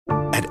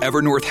At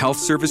Evernorth Health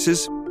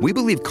Services, we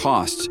believe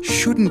costs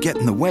shouldn't get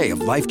in the way of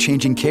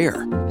life-changing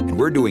care, and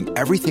we're doing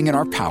everything in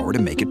our power to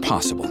make it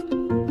possible.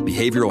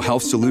 Behavioral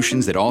health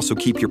solutions that also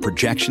keep your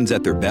projections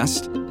at their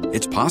best?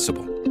 It's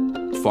possible.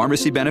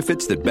 Pharmacy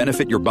benefits that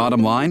benefit your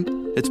bottom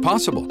line? It's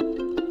possible.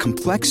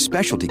 Complex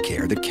specialty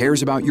care that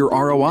cares about your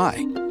ROI?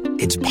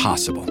 It's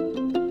possible.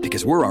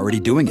 Because we're already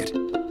doing it.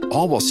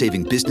 All while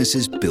saving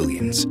businesses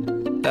billions.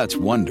 That's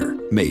Wonder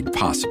made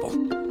possible.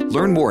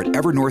 Learn more at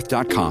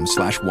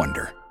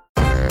evernorth.com/wonder.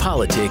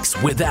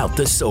 Politics without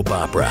the soap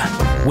opera,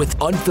 with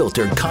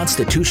unfiltered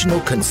constitutional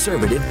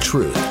conservative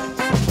truth.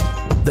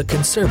 The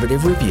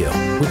Conservative Review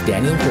with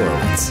Daniel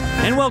Horowitz.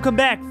 And welcome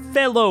back,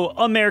 fellow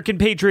American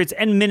patriots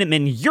and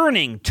Minutemen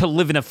yearning to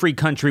live in a free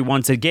country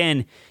once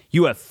again.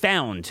 You have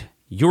found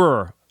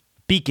your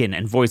beacon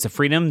and voice of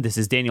freedom. This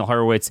is Daniel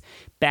Horowitz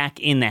back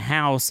in the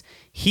house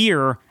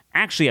here,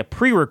 actually a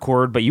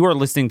pre-record, but you are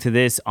listening to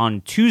this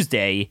on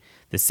Tuesday,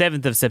 the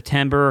 7th of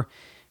September.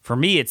 For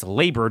me, it's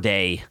Labor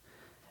Day.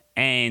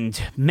 And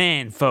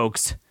man,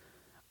 folks,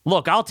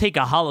 look, I'll take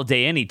a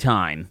holiday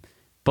anytime,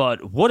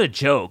 but what a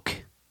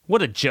joke.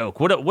 What a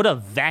joke. What a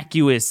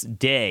vacuous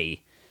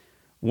day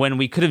when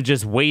we could have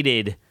just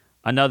waited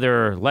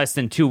another less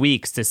than 2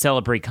 weeks to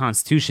celebrate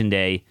Constitution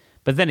Day.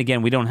 But then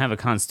again, we don't have a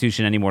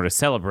Constitution anymore to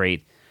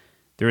celebrate.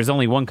 There is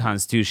only one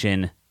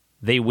Constitution.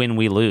 They win,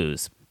 we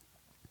lose.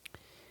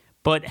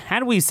 But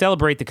how do we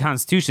celebrate the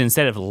Constitution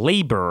instead of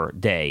Labor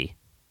Day?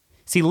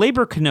 See,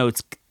 labor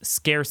connotes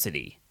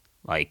scarcity.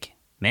 Like,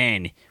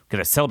 man, we're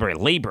going to celebrate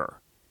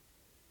labor.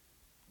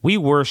 We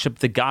worship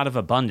the God of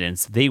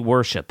abundance. They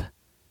worship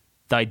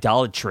the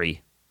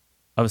idolatry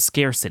of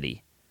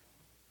scarcity.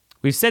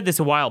 We've said this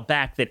a while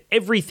back that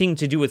everything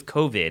to do with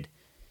COVID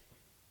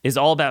is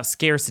all about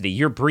scarcity.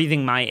 You're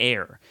breathing my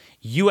air.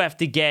 You have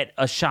to get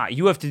a shot.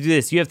 You have to do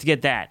this. You have to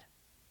get that.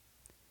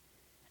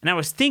 And I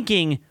was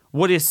thinking,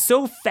 what is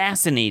so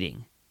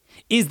fascinating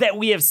is that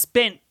we have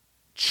spent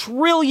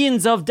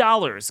trillions of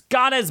dollars.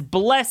 God has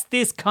blessed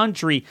this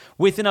country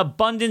with an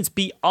abundance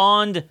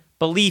beyond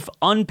belief,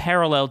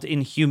 unparalleled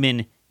in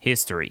human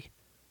history.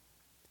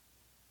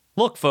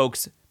 Look,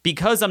 folks,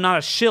 because I'm not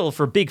a shill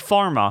for Big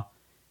Pharma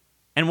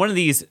and one of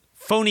these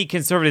phony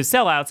conservative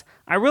sellouts,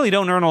 I really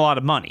don't earn a lot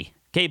of money.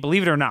 Okay,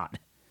 believe it or not.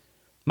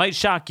 Might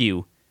shock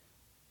you.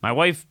 My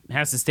wife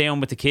has to stay home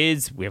with the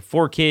kids. We have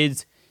 4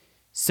 kids.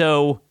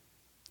 So,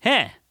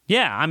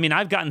 yeah, I mean,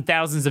 I've gotten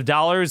thousands of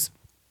dollars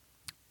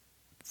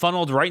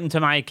funneled right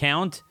into my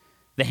account,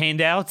 the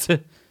handouts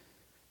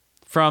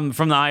from the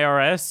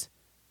IRS.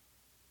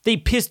 They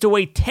pissed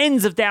away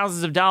tens of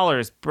thousands of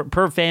dollars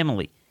per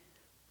family.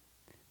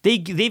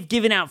 They've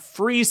given out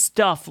free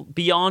stuff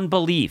beyond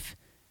belief.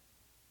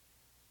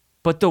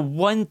 But the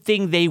one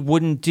thing they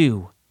wouldn't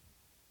do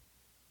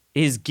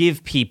is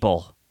give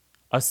people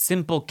a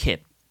simple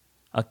kit.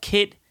 A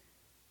kit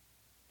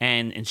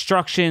and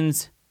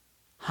instructions,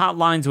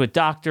 hotlines with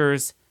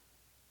doctors,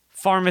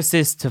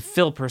 pharmacists to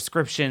fill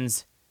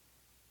prescriptions.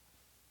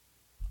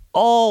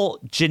 All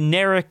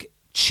generic,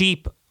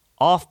 cheap,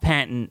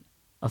 off-patent,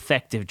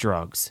 effective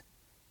drugs.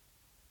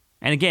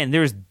 And again,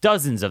 there's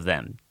dozens of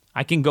them.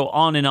 I can go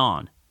on and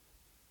on.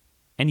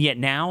 And yet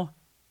now,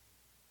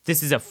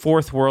 this is a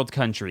fourth world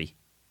country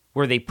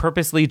where they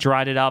purposely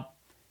dried it up.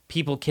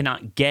 People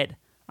cannot get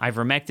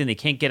ivermectin. They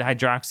can't get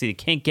hydroxy. They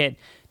can't get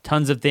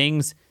tons of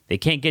things. They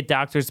can't get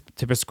doctors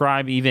to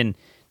prescribe even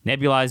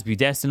nebulized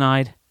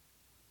budesonide.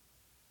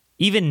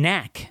 Even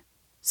NAC.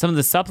 Some of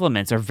the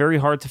supplements are very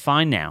hard to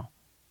find now.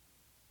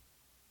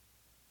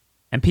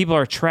 And people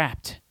are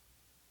trapped.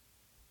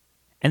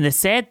 And the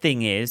sad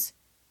thing is,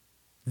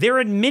 they're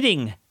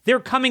admitting,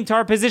 they're coming to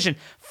our position.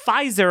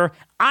 Pfizer,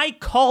 I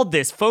called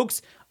this,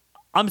 folks.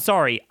 I'm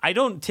sorry, I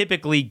don't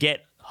typically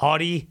get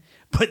haughty,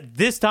 but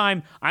this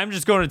time, I'm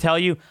just going to tell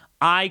you,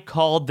 I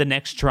called the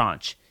next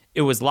tranche.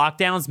 It was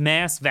lockdowns,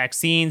 masks,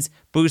 vaccines,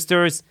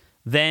 boosters,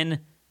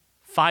 then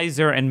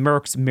Pfizer and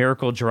Merck's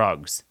miracle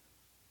drugs.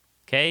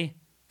 Okay?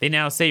 They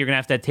now say you're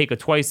going to have take a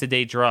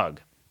twice-a-day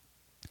drug.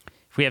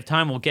 If we have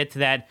time, we'll get to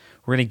that.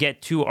 We're going to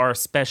get to our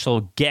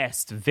special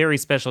guest, very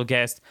special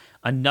guest,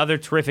 another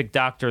terrific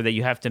doctor that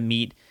you have to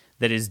meet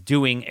that is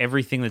doing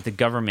everything that the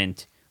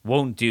government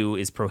won't do,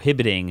 is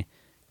prohibiting.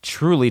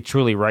 Truly,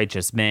 truly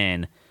righteous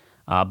man.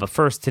 But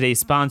first, today's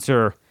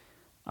sponsor.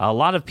 A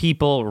lot of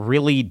people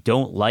really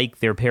don't like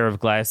their pair of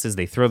glasses.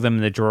 They throw them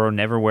in the drawer,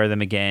 never wear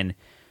them again.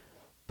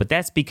 But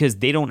that's because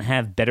they don't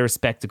have better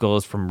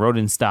spectacles from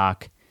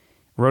Rodenstock.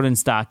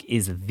 Rodenstock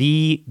is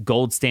the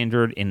gold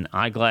standard in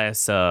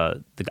eyeglass,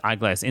 the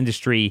eyeglass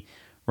industry.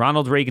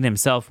 Ronald Reagan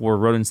himself wore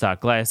Rodenstock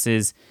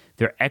glasses.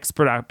 Their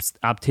expert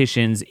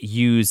opticians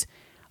use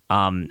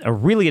a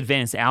really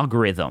advanced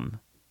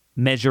algorithm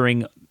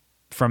measuring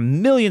from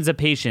millions of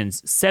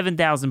patients,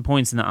 7,000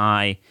 points in the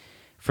eye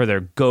for their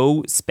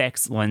Go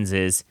Specs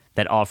lenses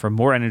that offer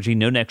more energy,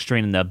 no neck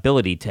strain, and the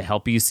ability to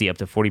help you see up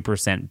to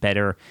 40%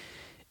 better.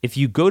 If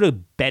you go to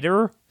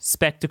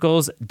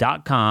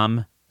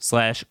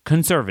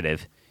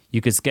betterspectacles.com/conservative,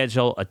 you can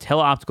schedule a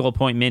teleoptical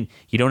appointment.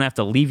 You don't have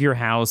to leave your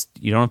house.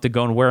 You don't have to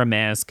go and wear a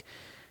mask.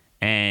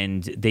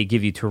 and they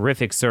give you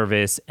terrific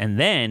service. And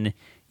then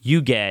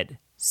you get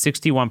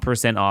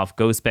 61% off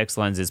Ghost Specs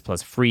lenses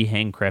plus free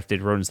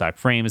handcrafted Rodenstock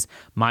frames.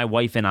 My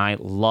wife and I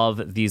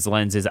love these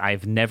lenses.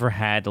 I've never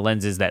had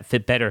lenses that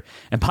fit better.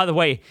 And by the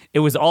way, it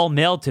was all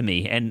mailed to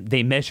me, and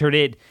they measured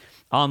it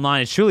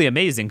online. It's truly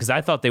amazing because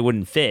I thought they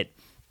wouldn't fit.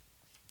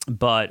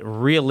 But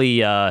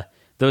really,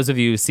 those of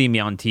you who see me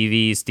on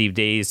TV, Steve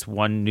Dace,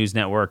 One News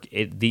Network,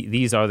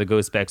 these are the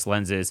Ghost Specs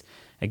lenses.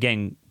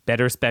 Again,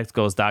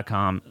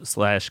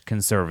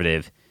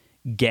 betterspectacles.com/conservative.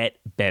 Get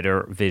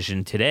better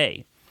vision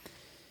today.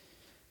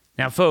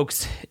 Now,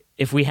 folks,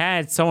 if we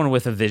had someone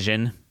with a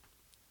vision,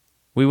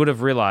 we would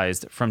have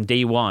realized from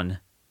day one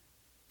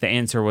the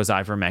answer was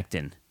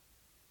ivermectin.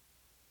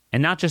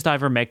 And not just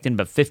ivermectin,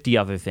 but 50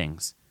 other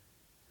things.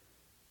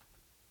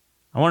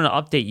 I want to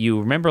update you.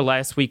 Remember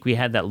last week we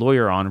had that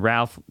lawyer on,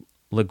 Ralph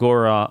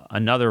Legora,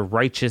 another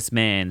righteous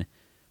man,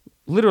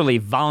 literally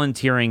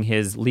volunteering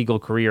his legal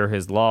career,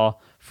 his law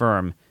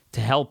firm,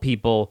 to help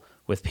people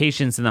with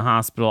patients in the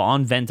hospital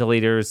on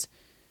ventilators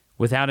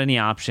without any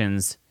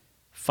options,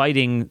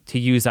 fighting to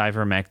use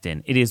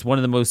ivermectin. It is one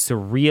of the most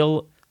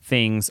surreal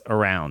things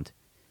around.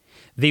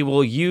 They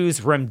will use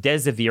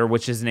remdesivir,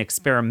 which is an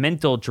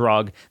experimental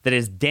drug that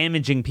is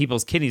damaging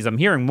people's kidneys. I'm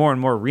hearing more and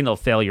more renal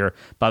failure,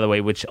 by the way,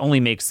 which only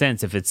makes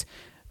sense if it's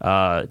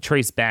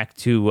traced back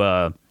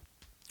to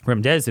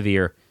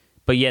remdesivir.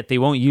 But yet they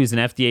won't use an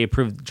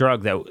FDA-approved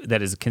drug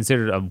that is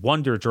considered a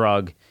wonder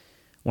drug,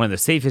 one of the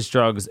safest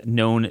drugs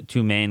known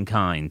to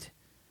mankind.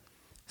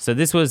 So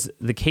this was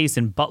the case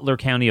in Butler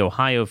County,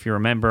 Ohio, if you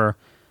remember.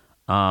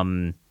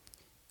 A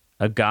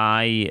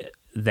guy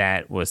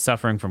that was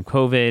suffering from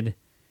COVID.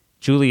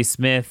 Julie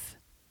Smith,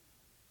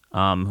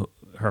 her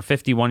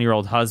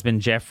 51-year-old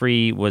husband,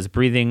 Jeffrey, was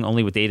breathing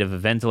only with the aid of a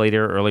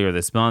ventilator earlier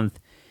this month.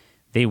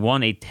 They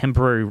won a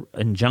temporary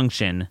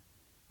injunction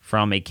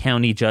from a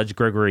county judge,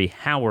 Gregory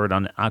Howard,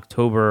 on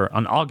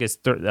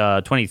August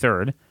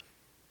 23rd.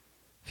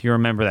 If you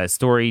remember that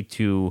story,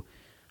 to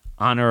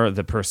honor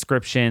the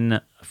prescription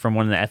from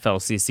one of the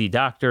FLCC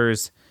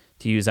doctors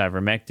to use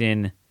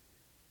ivermectin.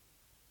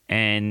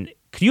 And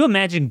could you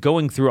imagine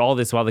going through all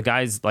this while the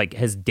guy's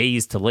has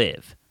days to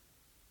live?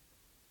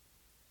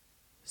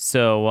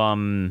 So,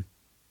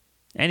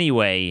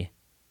 anyway,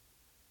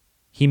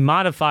 he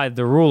modified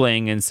the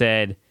ruling and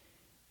said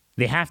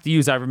they have to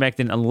use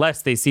ivermectin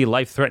unless they see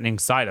life-threatening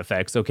side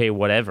effects. Okay,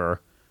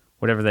 whatever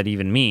that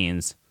even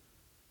means.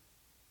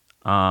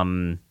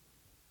 And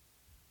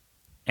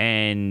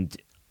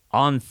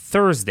on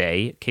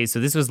Thursday, okay,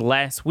 so this was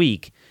last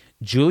week,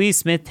 Julie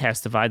Smith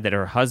testified that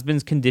her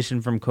husband's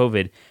condition from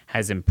COVID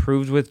has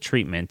improved with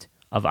treatment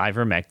of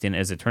ivermectin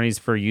as attorneys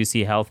for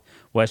UC Health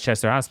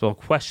Westchester Hospital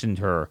questioned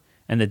her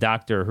and the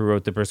doctor who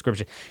wrote the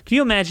prescription. Can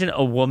you imagine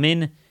a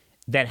woman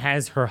that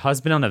has her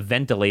husband on a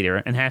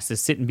ventilator and has to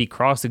sit and be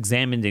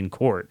cross-examined in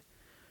court?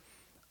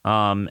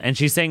 And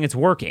she's saying it's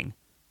working.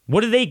 What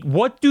do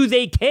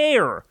they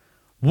care?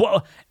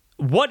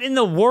 What in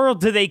the world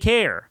do they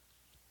care?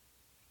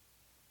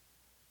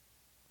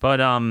 But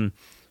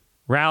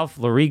Ralph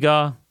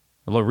Lorigo,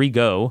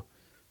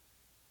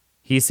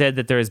 he said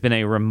that there has been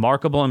a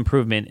remarkable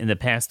improvement in the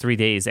past 3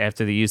 days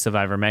after the use of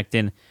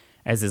ivermectin,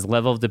 as his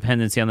level of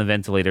dependency on the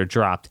ventilator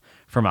dropped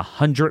from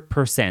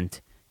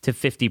 100% to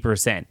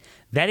 50%.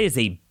 That is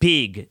a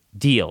big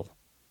deal.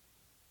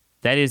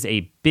 That is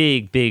a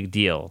big, big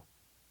deal.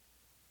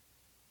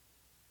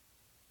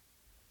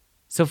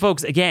 So,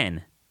 folks,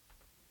 again,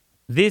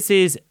 this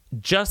is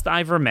just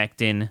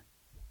ivermectin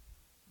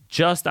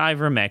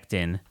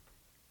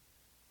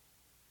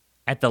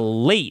at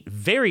the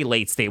very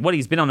late stage. What,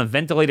 he's been on a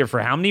ventilator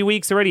for how many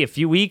weeks already? A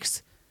few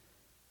weeks?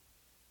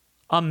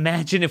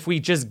 Imagine if we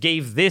just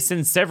gave this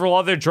and several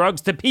other drugs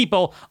to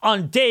people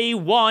on day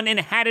one and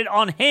had it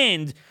on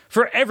hand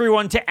for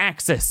everyone to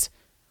access.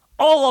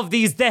 All of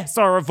these deaths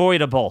are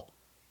avoidable.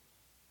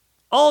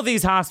 All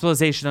these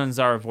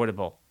hospitalizations are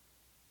avoidable.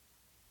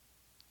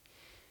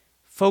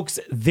 Folks,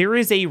 there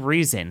is a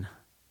reason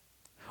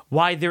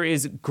why there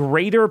is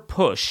greater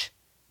push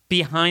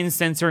behind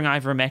censoring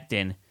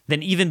ivermectin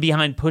than even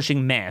behind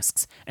pushing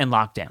masks and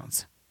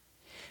lockdowns.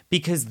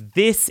 Because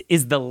this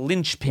is the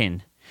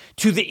linchpin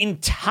to the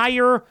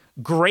entire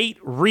Great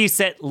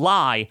Reset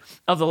lie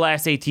of the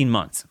last 18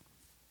 months.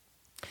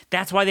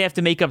 That's why they have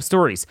to make up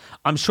stories.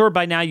 I'm sure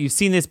by now you've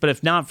seen this, but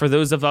if not, for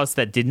those of us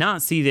that did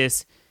not see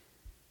this,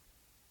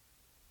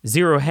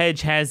 Zero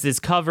Hedge has this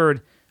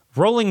covered.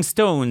 Rolling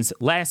Stones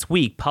last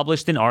week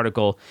published an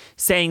article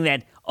saying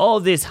that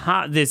this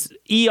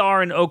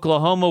ER in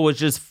Oklahoma was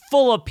just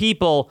full of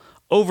people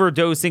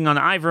overdosing on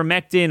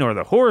ivermectin or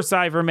the horse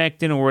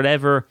ivermectin or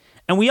whatever.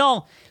 And we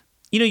all,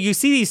 you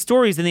see these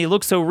stories and they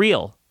look so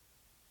real.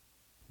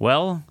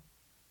 Well,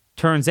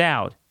 turns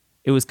out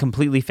it was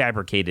completely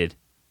fabricated,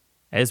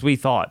 as we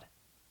thought.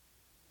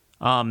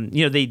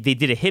 They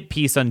did a hit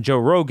piece on Joe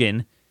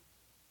Rogan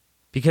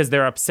because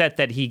they're upset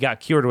that he got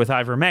cured with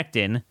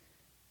ivermectin.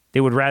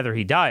 They would rather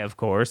he die, of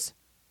course.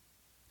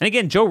 And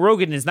again, Joe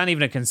Rogan is not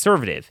even a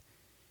conservative.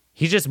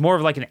 He's just more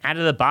of like an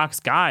out-of-the-box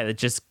guy that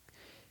just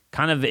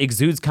kind of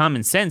exudes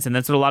common sense, and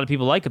that's what a lot of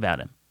people like about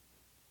him.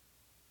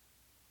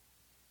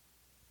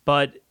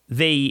 But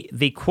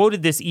they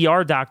quoted this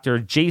ER doctor,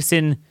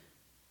 Jason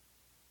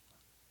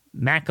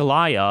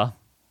Makalaya,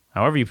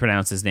 however you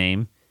pronounce his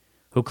name,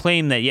 who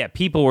claimed that,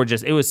 people were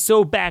it was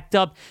so backed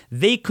up,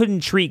 they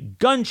couldn't treat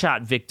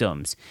gunshot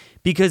victims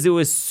because it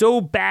was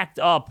so backed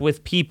up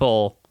with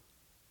people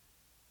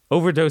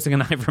overdosing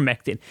on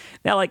ivermectin.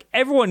 Now,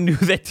 everyone knew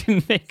that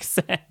didn't make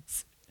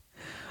sense.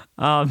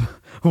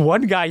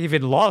 One guy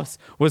even was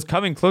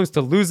coming close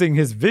to losing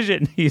his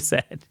vision, he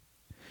said.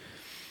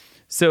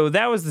 So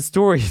that was the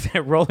story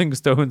that Rolling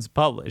Stones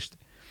published.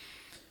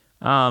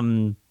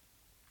 But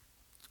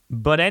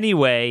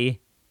anyway,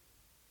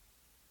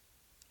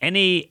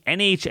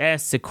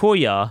 NHS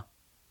Sequoia,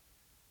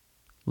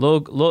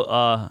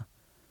 located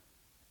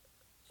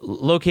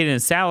in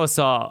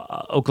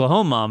Sallisaw,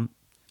 Oklahoma,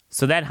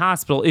 so that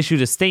hospital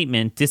issued a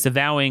statement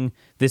disavowing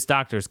this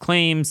doctor's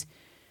claims,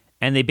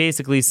 and they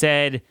basically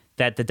said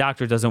that the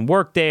doctor doesn't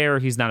work there,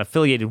 he's not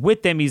affiliated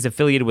with them, he's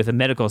affiliated with a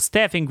medical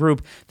staffing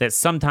group that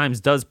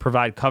sometimes does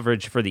provide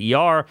coverage for the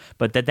ER,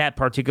 but that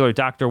particular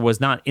doctor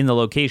was not in the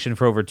location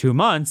for over 2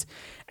 months.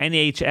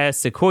 NHS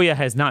Sequoia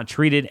has not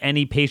treated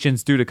any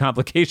patients due to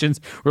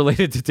complications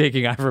related to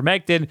taking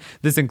ivermectin.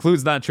 This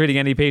includes not treating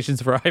any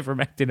patients for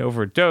ivermectin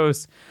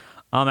overdose.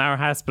 Our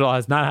hospital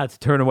has not had to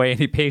turn away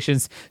any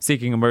patients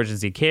seeking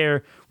emergency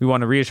care. We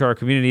want to reassure our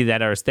community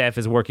that our staff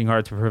is working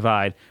hard to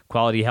provide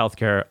quality health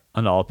care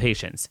on all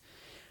patients.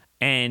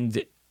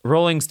 And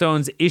Rolling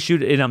Stones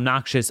issued an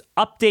obnoxious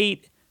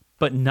update,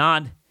 but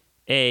not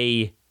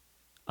a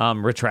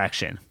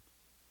retraction.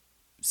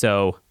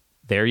 So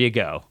there you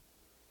go.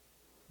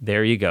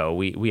 There you go.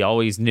 We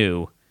always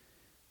knew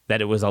that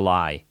it was a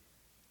lie.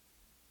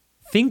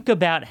 Think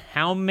about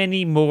how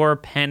many more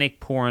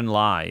panic porn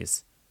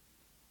lies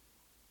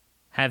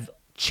have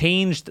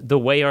changed the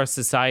way our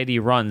society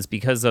runs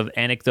because of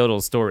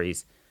anecdotal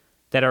stories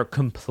that are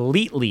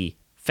completely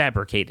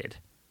fabricated.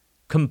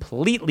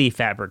 Completely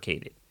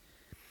fabricated.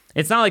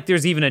 It's not like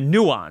there's even a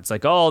nuance,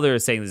 they're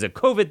saying there's a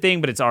COVID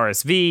thing, but it's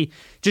RSV.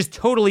 Just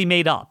totally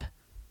made up.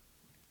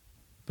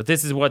 But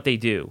this is what they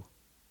do.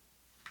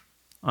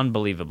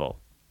 Unbelievable.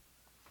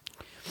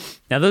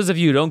 Now, those of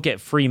you who don't get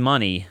free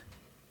money,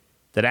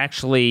 that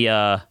actually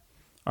are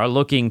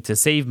looking to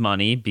save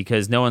money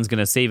because no one's going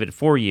to save it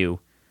for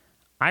you,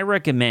 I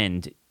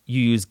recommend you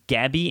use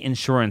Gabi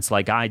Insurance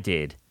like I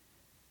did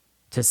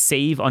to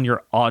save on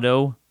your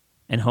auto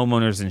and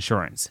homeowners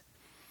insurance.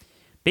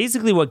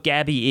 Basically what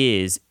Gabi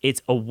is,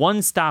 it's a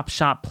one-stop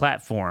shop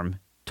platform,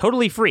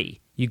 totally free.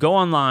 You go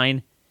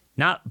online,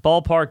 not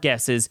ballpark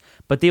guesses,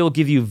 but they will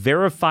give you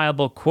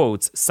verifiable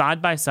quotes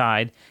side by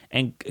side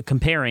and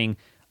comparing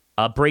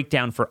a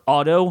breakdown for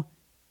auto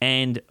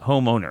and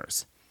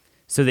homeowners.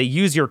 So they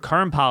use your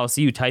current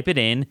policy, you type it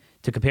in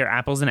to compare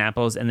apples and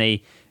apples, and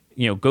they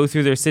go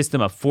through their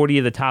system of 40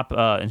 of the top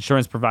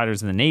insurance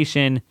providers in the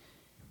nation,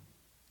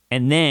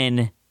 and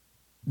then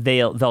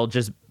they'll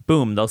just,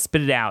 boom, they'll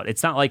spit it out.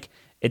 It's not like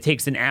it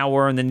takes an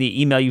hour and then they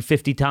email you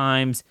 50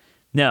 times.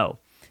 No.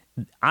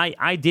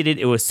 I did it.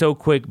 It was so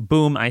quick.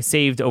 Boom, I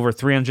saved over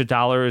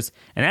 $300,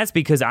 and that's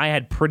because I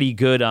had pretty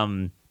good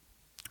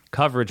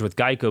coverage with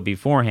Geico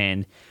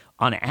beforehand.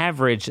 On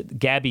average,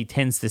 Gabi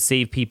tends to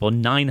save people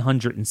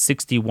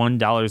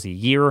 $961 a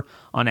year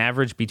on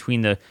average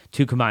between the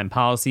two combined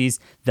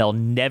policies. They'll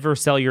never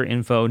sell your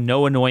info,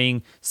 no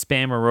annoying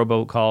spam or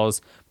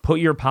robocalls. Put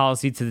your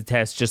policy to the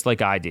test just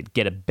like I did.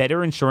 Get a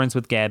better insurance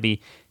with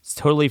Gabi. It's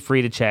totally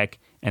free to check,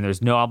 and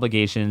there's no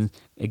obligation.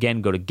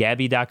 Again, go to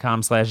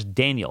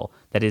Gabi.com/Daniel.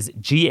 That is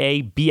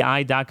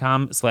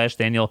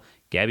GABI.com/Daniel,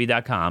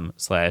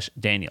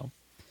 Gabi.com/Daniel.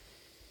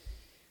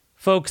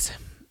 Folks,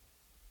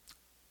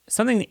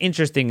 something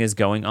interesting is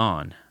going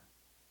on.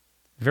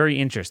 Very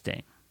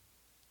interesting.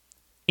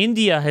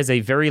 India has a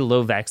very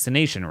low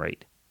vaccination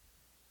rate.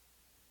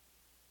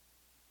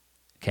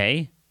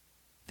 Okay?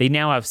 They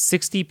now have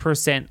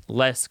 60%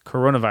 less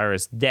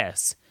coronavirus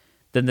deaths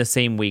than the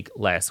same week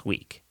last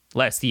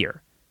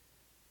year.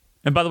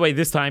 And by the way,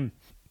 this time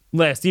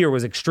last year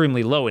was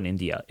extremely low in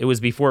India. It was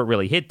before it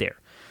really hit there.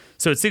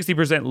 So it's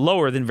 60%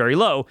 lower than very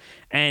low.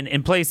 And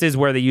in places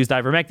where they used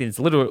ivermectin, it's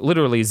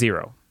literally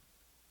zero.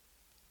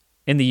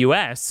 In the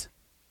U.S.,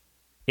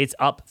 it's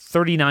up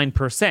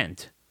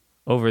 39%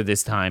 over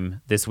this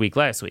week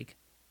last week.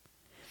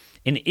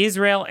 In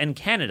Israel and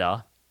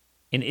Canada,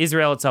 in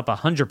Israel, it's up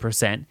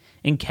 100%.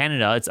 In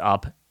Canada, it's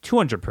up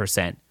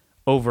 200%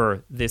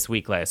 over this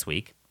week last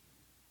week.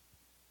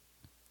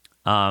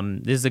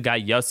 This is a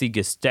guy, Yossi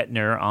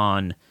Gestetner,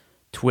 on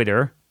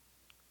Twitter.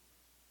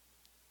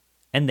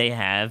 And they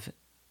have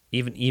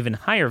even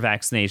higher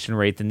vaccination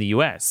rate than the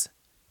U.S.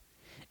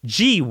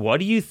 Gee, what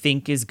do you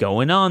think is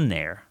going on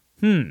there?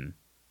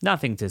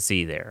 Nothing to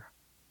see there.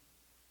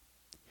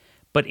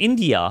 But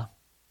India,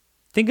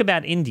 think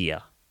about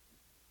India.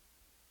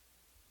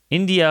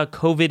 India,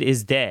 COVID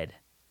is dead.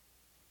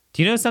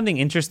 Do you know something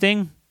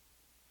interesting?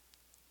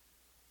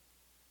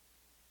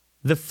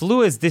 The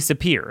flu has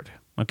disappeared,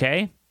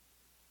 okay?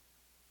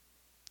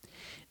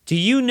 Do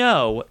you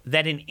know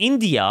that in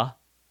India,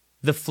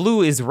 the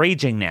flu is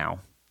raging now?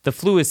 The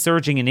flu is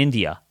surging in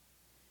India.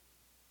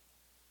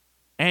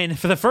 And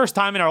for the first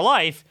time in our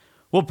life,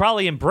 we'll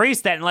probably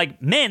embrace that and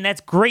like, man,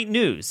 that's great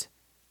news.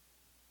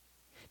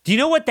 Do you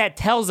know what that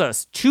tells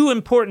us? Two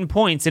important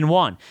points in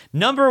one.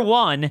 Number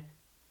one,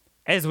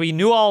 as we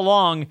knew all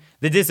along,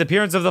 the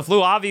disappearance of the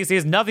flu obviously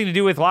has nothing to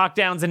do with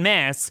lockdowns and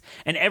masks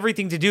and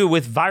everything to do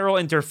with viral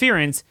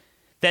interference,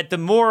 that the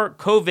more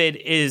COVID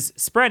is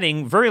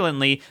spreading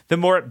virulently, the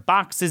more it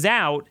boxes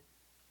out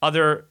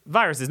other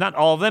viruses. Not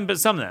all of them, but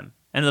some of them.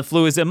 And the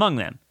flu is among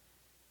them.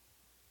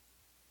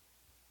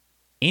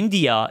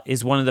 India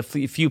is one of the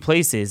few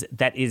places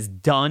that is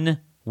done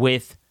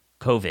with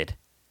COVID.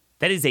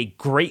 That is a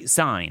great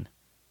sign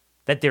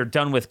that they're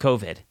done with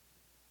COVID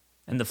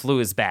and the flu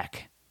is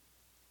back.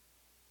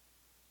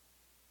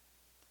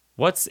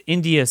 What's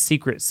India's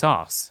secret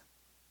sauce?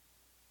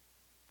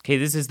 Okay,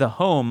 this is the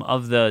home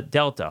of the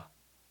Delta.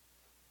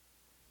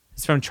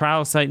 It's from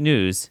Trial Site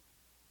News.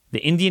 The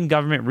Indian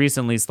government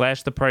recently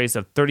slashed the price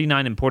of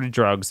 39 imported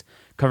drugs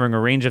covering a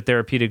range of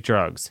therapeutic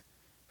drugs,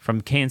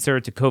 from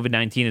cancer to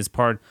COVID-19, as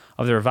part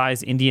of the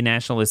revised Indian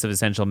National List of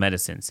Essential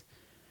Medicines.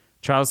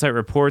 Trial Site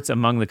reports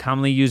among the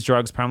commonly used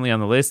drugs primarily on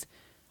the list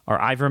are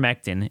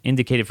ivermectin,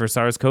 indicated for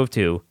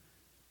SARS-CoV-2,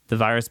 the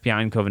virus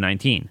behind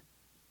COVID-19.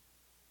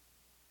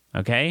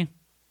 Okay?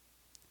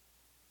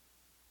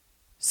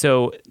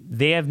 So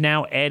they have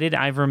now added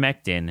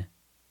ivermectin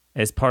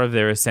as part of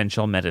their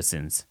essential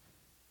medicines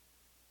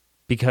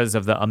because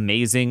of the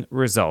amazing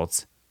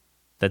results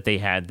that they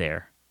had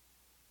there.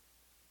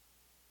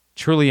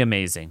 Truly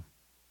amazing.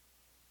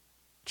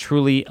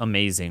 Truly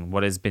amazing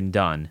what has been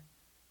done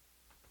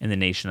in the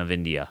nation of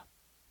India.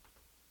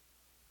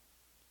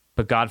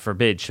 But God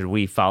forbid should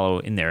we follow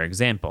in their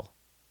example.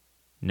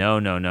 No.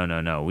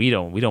 We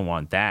don't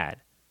want that.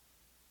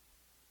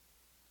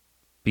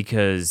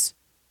 Because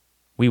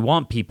we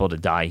want people to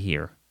die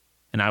here.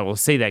 And I will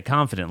say that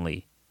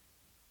confidently.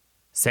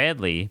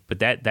 Sadly, but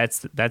that's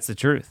the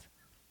truth.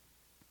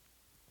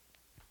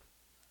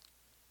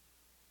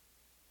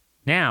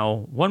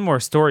 Now, one more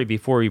story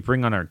before we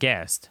bring on our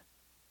guest.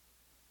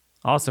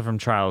 Also from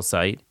Trial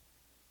Site.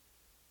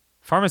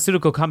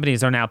 Pharmaceutical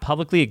companies are now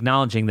publicly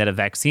acknowledging that a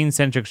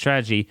vaccine-centric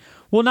strategy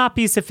will not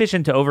be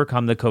sufficient to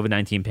overcome the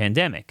COVID-19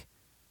 pandemic.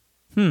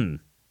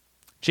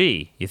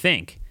 Gee, you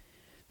think?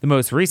 The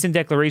most recent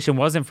declaration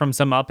wasn't from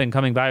some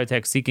up-and-coming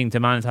biotech seeking to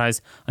monetize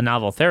a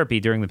novel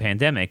therapy during the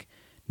pandemic,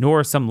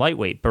 nor some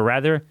lightweight, but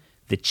rather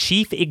the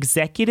chief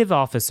executive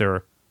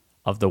officer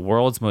of the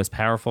world's most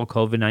powerful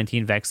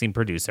COVID-19 vaccine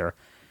producer,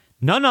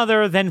 none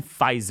other than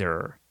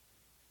Pfizer.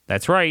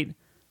 That's right.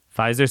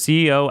 Pfizer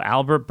CEO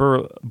Albert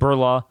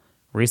Bourla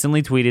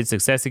recently tweeted,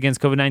 success against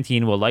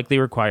COVID-19 will likely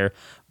require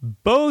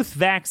both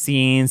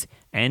vaccines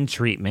and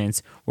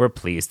treatments. We're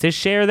pleased to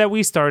share that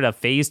we started a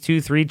phase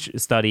 2-3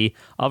 study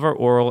of our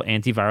oral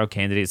antiviral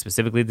candidate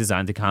specifically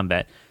designed to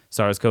combat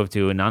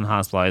SARS-CoV-2 in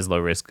non-hospitalized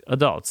low-risk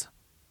adults.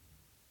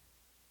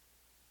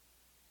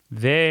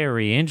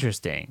 Very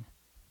interesting.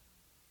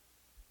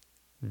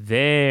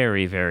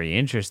 Very, very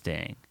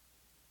interesting.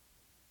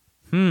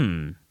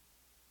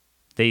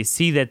 They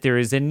see that there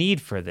is a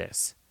need for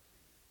this.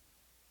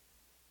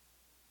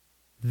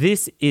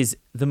 This is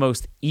the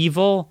most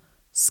evil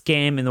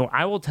scam in the world.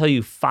 I will tell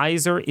you,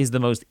 Pfizer is the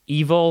most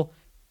evil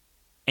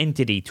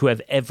entity to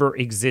have ever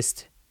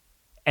existed.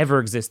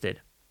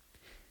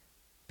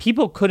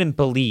 People couldn't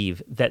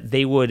believe that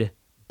they would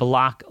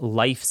block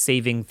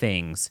life-saving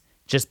things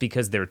just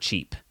because they're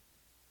cheap.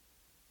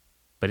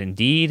 But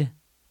indeed,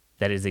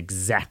 that is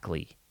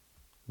exactly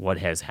what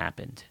has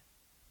happened.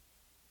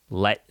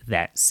 Let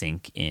that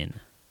sink in.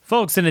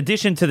 Folks, in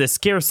addition to the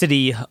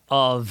scarcity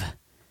of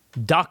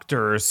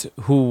doctors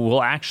who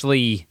will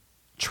actually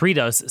treat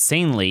us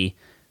sanely,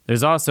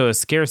 there's also a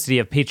scarcity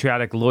of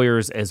patriotic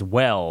lawyers as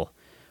well,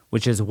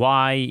 which is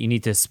why you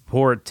need to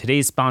support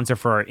today's sponsor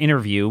for our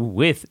interview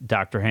with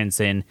Dr.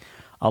 Hensen,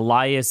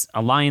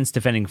 Alliance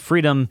Defending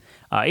Freedom.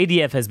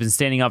 ADF has been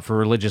standing up for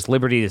religious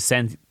liberty, the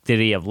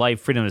sanctity of life,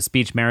 freedom of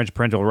speech, marriage,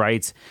 parental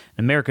rights,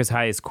 and America's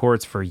highest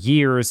courts for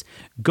years.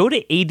 Go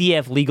to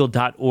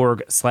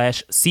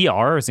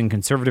adflegal.org/CR, as in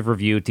conservative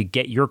review, to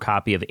get your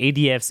copy of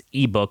ADF's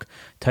ebook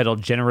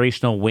titled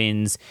Generational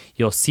Wins.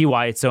 You'll see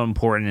why it's so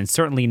important. And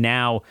certainly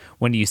now,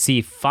 when you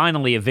see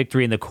finally a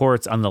victory in the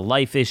courts on the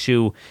life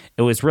issue,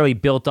 it was really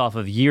built off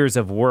of years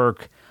of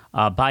work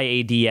by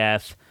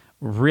ADF.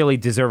 Really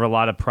deserve a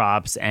lot of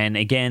props. And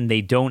again, they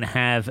don't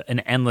have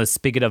an endless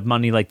spigot of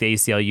money like the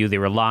ACLU. They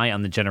rely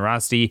on the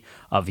generosity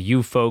of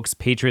you folks,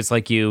 patriots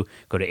like you.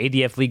 Go to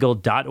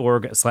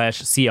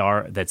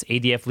adflegal.org/CR. That's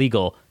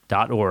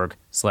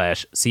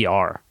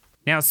adflegal.org/CR.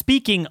 Now,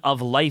 speaking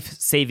of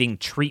life-saving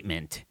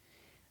treatment,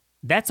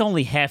 that's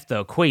only half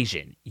the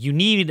equation. You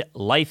need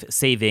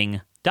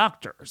life-saving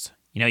doctors.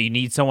 You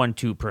need someone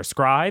to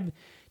prescribe,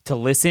 to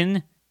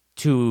listen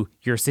to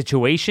your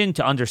situation,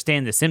 to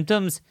understand the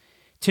symptoms,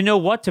 to know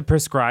what to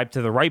prescribe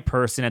to the right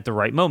person at the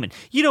right moment.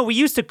 We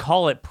used to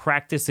call it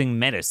practicing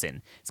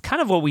medicine. It's kind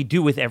of what we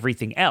do with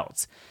everything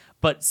else.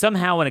 But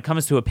somehow when it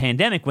comes to a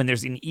pandemic, when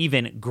there's an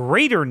even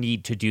greater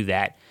need to do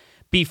that,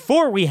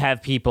 before we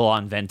have people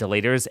on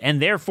ventilators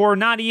and therefore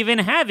not even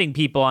having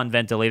people on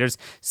ventilators,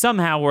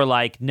 somehow we're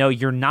like, no,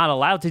 you're not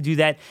allowed to do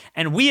that.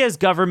 And we as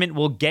government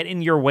will get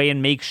in your way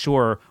and make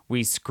sure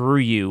we screw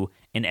you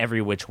in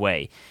every which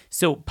way.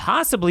 So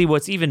possibly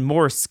what's even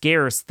more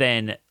scarce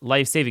than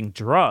life-saving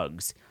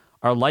drugs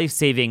are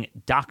life-saving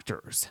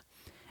doctors.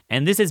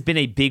 And this has been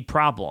a big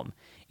problem.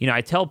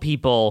 I tell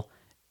people,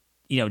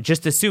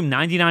 just assume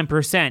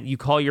 99% you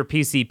call your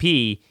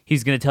PCP,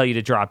 he's going to tell you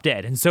to drop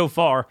dead. And so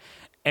far,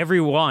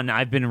 everyone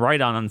I've been right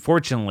on,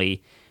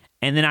 unfortunately.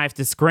 And then I have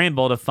to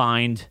scramble to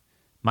find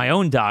my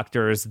own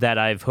doctors that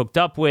I've hooked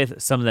up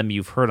with. Some of them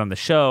you've heard on the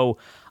show.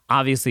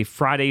 Obviously,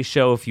 Friday's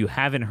show, if you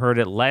haven't heard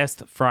it,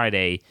 last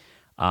Friday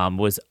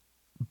was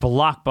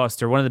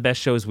blockbuster, one of the best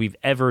shows we've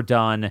ever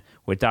done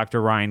with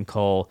Dr. Ryan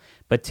Cole.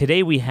 But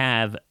today we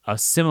have a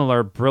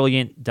similar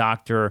brilliant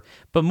doctor,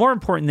 but more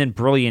important than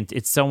brilliant,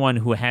 it's someone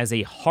who has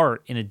a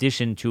heart in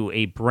addition to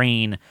a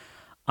brain.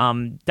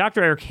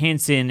 Dr. Eric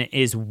Hensen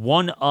is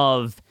one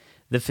of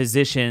the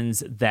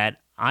physicians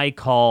that I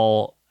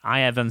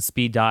have on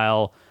speed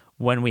dial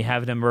when we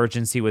have an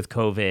emergency with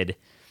COVID.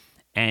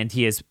 And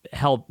he has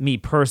helped me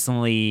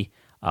personally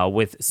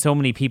with so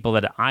many people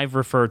that I've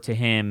referred to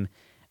him.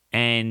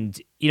 And,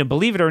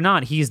 believe it or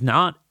not, he's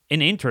not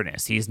an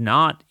internist. He's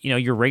not,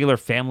 your regular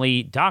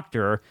family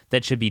doctor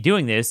that should be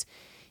doing this.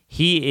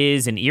 He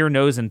is an ear,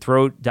 nose, and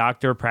throat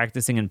doctor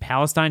practicing in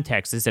Palestine,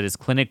 Texas at his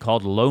clinic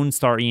called Lone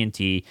Star ENT,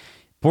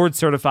 board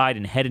certified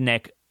in head and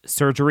neck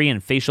surgery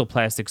and facial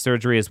plastic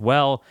surgery as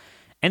well.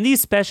 And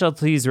these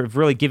specialties have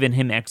really given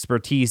him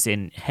expertise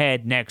in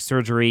head, neck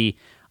surgery,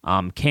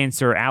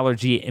 cancer,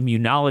 allergy,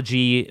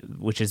 immunology,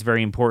 which is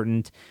very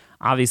important,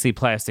 obviously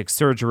plastic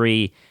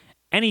surgery,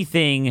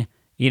 anything,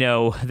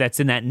 that's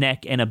in that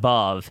neck and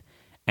above.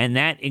 And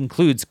that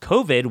includes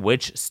COVID,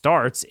 which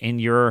starts in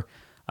your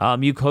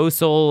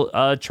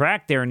mucosal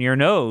tract there in your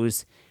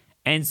nose.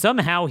 And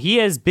somehow he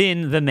has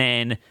been the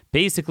man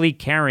basically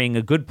carrying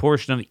a good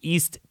portion of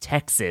East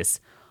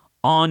Texas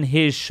on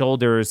his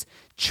shoulders,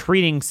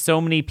 treating so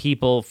many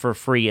people for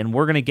free. And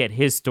we're going to get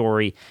his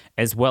story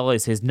as well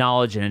as his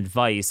knowledge and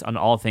advice on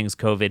all things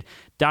COVID.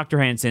 Dr.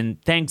 Hensen,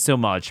 thanks so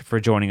much for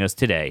joining us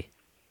today.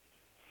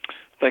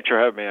 Thanks for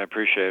having me. I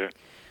appreciate it.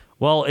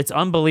 Well, it's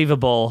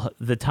unbelievable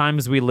the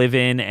times we live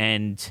in.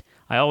 And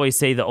I always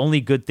say the only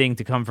good thing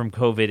to come from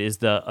COVID is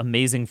the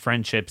amazing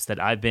friendships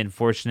that I've been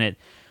fortunate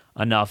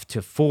enough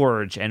to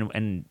forge.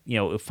 And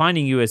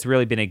finding you has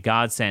really been a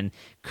godsend.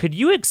 Could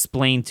you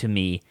explain to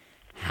me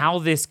how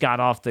this got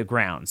off the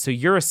ground? So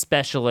you're a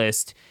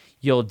specialist.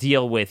 You'll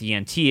deal with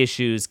ENT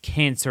issues,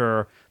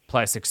 cancer,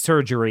 plastic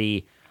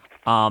surgery.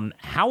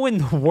 How in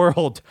the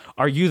world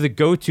are you the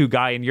go-to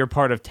guy in your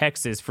part of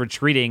Texas for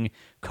treating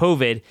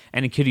COVID?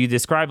 And could you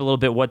describe a little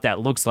bit what that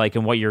looks like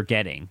and what you're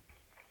getting?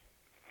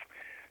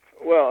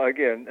 Well,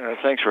 again,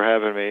 thanks for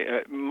having me.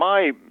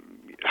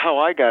 How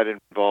I got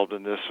involved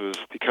in this was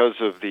because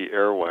of the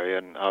airway,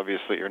 and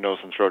obviously ear, nose,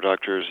 and throat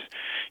doctors,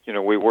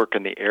 we work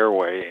in the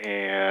airway,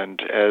 and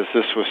as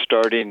this was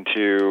starting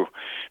to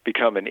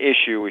become an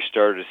issue, we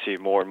started to see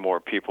more and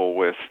more people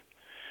with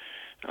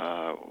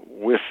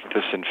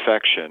this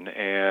infection,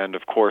 and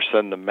of course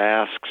then the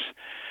masks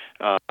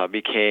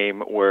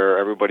became where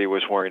everybody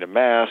was wearing a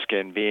mask,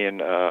 and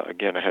being,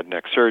 again, a head and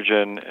neck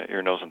surgeon,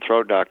 ear, nose, and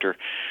throat doctor,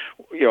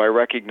 I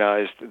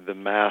recognized the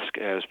mask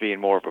as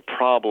being more of a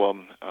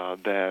problem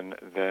than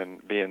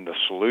being the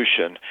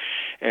solution.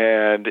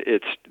 And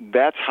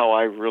that's how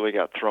I really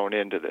got thrown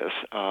into this,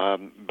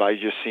 by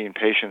just seeing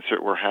patients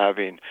that were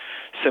having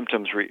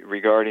symptoms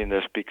regarding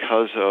this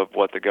because of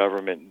what the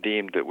government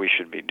deemed that we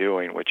should be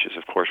doing, which is,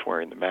 of course,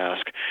 wearing the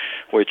mask,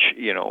 which,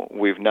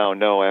 we've now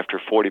know after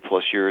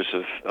 40-plus years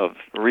of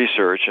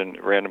research and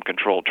random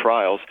controlled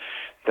trials,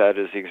 that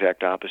is the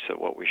exact opposite of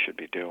what we should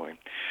be doing.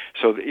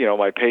 So,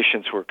 my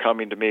patients were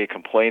coming to me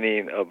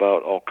complaining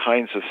about all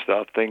kinds of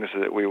stuff, things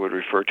that we would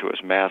refer to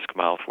as mask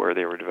mouth, where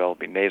they were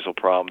developing nasal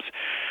problems,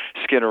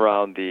 skin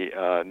around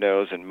the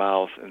nose and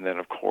mouth, and then,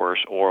 of course,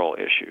 oral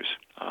issues.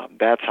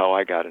 That's how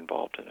I got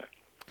involved in it.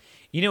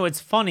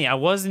 It's funny. I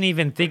wasn't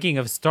even thinking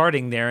of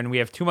starting there, and we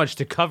have too much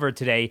to cover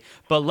today.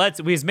 But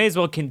we may as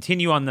well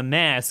continue on the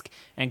mask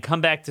and come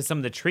back to some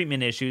of the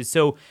treatment issues.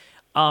 So,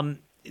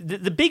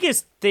 the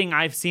biggest thing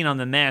I've seen on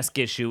the mask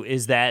issue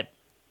is that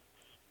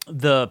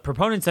the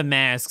proponents of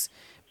masks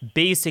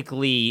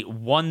basically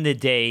won the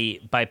day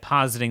by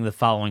positing the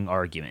following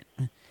argument.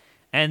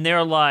 And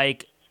they're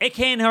like, it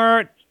can't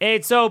hurt.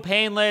 It's so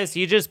painless.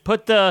 You just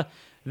put the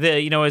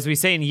as we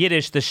say in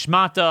Yiddish, the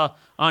schmata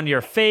on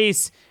your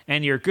face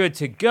and you're good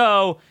to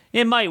go.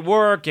 It might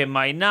work. It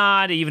might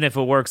not. Even if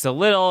it works a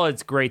little,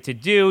 it's great to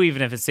do,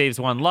 even if it saves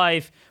one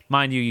life.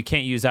 Mind you, you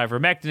can't use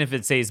ivermectin if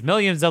it saves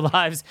millions of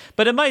lives,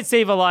 but it might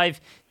save a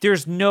life.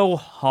 There's no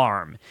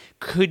harm.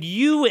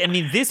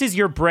 This is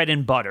your bread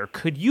and butter.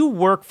 Could you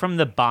work from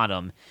the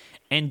bottom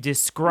and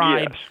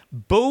describe Yes.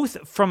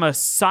 both from a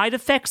side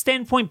effect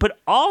standpoint, but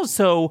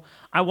also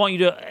I want you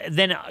to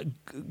then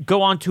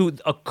go on to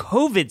a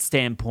COVID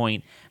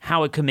standpoint,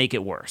 how it could make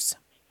it worse.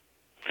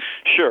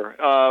 Sure.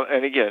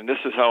 And again, this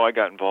is how I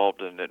got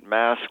involved in it.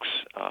 Masks,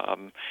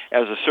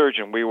 as a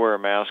surgeon, we wear a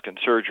mask in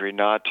surgery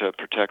not to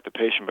protect the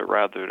patient, but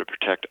rather to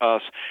protect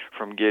us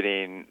from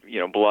getting,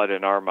 blood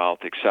in our mouth,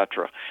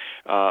 etc.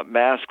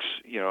 Masks,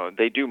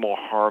 they do more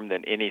harm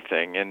than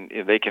anything, and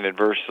they can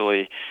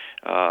adversely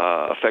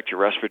affect your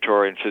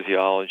respiratory and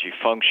physiology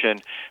function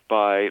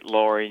by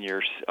lowering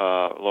your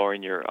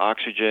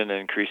oxygen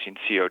and increasing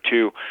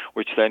CO2,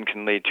 which then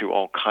can lead to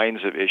all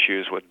kinds of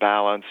issues with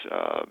balance,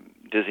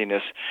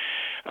 dizziness.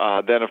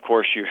 Then, of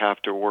course, you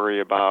have to worry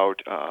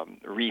about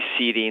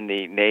reseating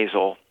the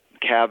nasal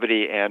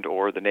cavity and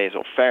or the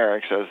nasal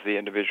pharynx as the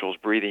individual's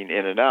breathing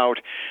in and out.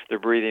 They're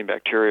breathing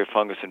bacteria,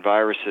 fungus, and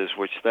viruses,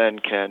 which then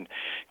can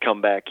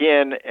come back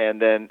in, and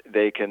then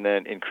they can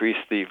then increase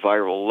the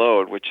viral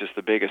load, which is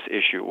the biggest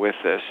issue with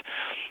this.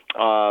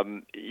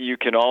 You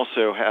can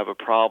also have a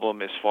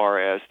problem as far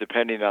as,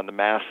 depending on the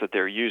mask that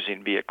they're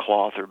using, be it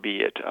cloth or be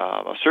it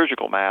a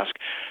surgical mask.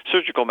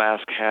 Surgical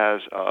mask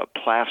has a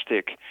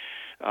plastic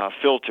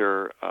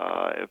filter,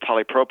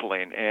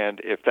 polypropylene,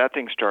 and if that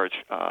thing starts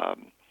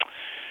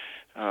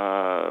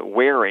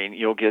wearing,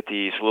 you'll get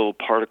these little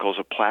particles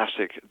of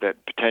plastic that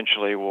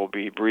potentially will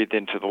be breathed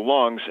into the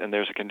lungs, and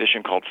there's a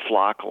condition called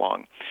flock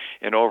lung.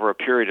 And over a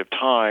period of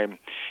time,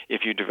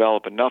 if you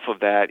develop enough of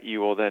that, you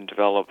will then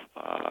develop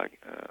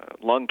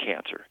lung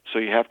cancer. So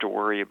you have to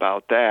worry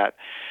about that.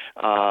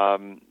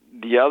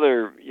 The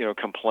other,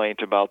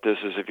 complaint about this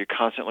is if you're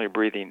constantly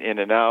breathing in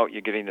and out,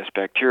 you're getting this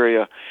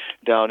bacteria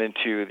down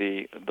into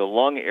the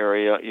lung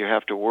area. You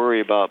have to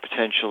worry about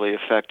potentially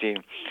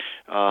affecting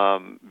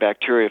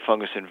bacteria,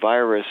 fungus, and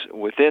virus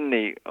within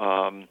the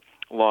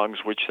lungs,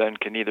 which then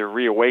can either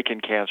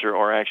reawaken cancer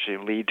or actually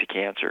lead to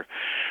cancer,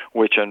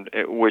 which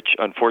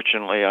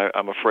unfortunately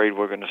I'm afraid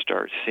we're going to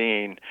start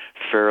seeing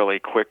fairly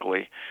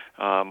quickly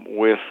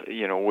with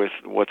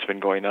what's been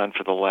going on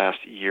for the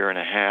last year and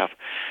a half.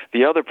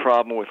 The other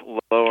problem with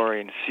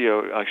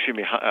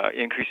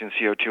increasing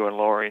CO2 and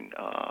lowering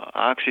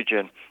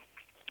oxygen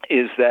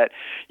is that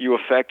you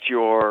affect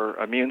your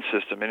immune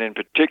system, and in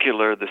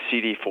particular the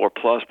CD4+,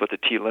 but the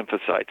T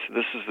lymphocytes.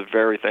 This is the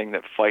very thing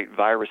that fight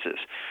viruses.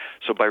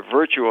 So by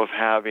virtue of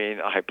having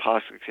a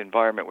hypoxic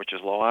environment, which is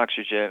low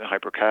oxygen,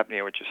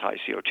 hypercapnia, which is high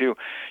CO2,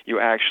 you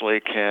actually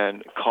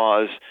can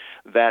cause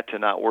that to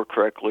not work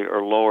correctly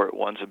or lower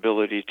one's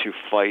ability to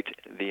fight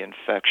the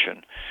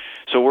infection.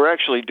 So we're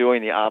actually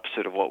doing the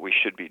opposite of what we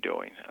should be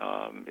doing.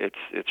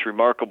 It's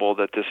remarkable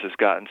that this has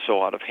gotten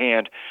so out of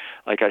hand.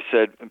 Like I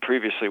said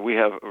previously, we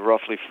have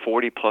roughly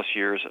 40-plus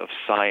years of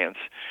science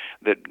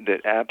that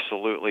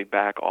absolutely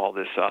back all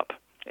this up.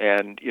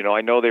 And,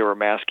 I know they were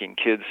masking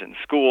kids in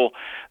school.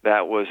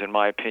 That was, in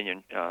my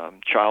opinion,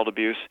 child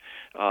abuse.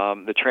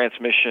 The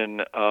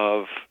transmission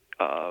of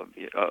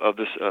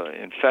this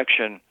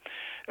infection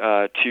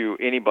to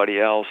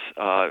anybody else,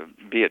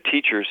 be it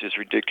teachers, is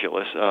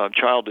ridiculous.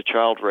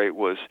 Child-to-child rate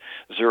was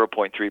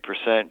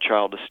 0.3%.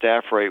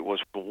 Child-to-staff rate was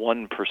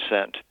 1%.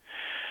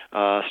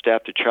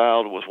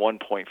 Staff-to-child was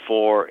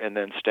 1.4, and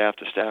then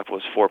staff-to-staff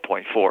was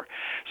 4.4.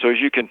 So as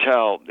you can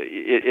tell,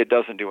 it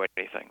doesn't do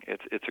anything.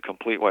 It's a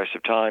complete waste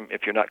of time.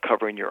 If you're not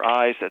covering your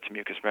eyes, that's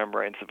mucous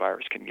membranes. The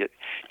virus can get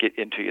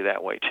into you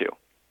that way too.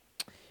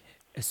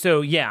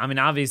 So, yeah,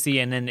 obviously,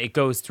 and then it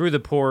goes through the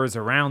pores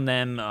around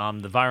them.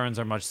 The virons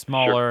are much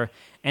smaller. Sure.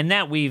 And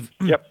that we've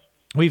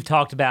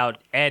talked about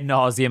ad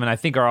nauseum, and I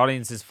think our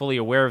audience is fully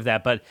aware of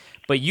that. But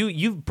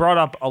you've brought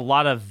up a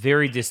lot of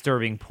very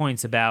disturbing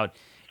points about,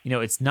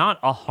 it's not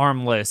a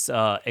harmless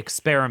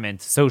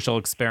social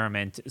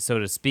experiment, so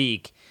to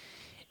speak.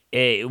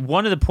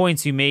 One of the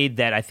points you made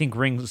that I think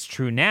rings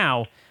true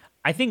now,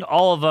 I think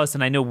all of us,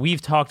 and I know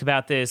we've talked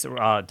about this,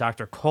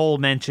 Dr. Cole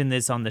mentioned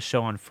this on the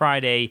show on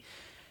Friday,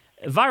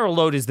 viral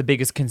load is the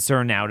biggest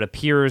concern now. It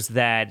appears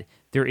that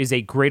there is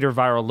a greater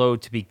viral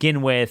load to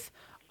begin with.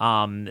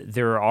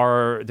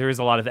 There is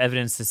a lot of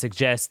evidence to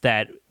suggest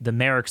that the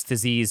Marek's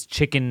disease,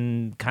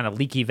 chicken kind of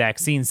leaky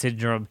vaccine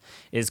syndrome,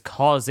 is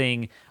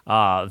causing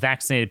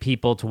vaccinated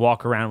people to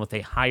walk around with a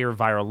higher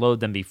viral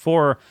load than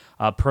before,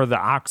 per the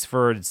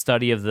Oxford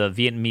study of the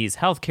Vietnamese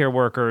healthcare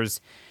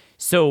workers.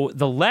 So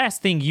the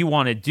last thing you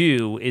want to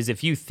do is,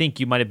 if you think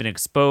you might have been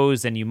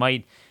exposed and you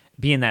might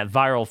be in that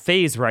viral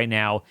phase right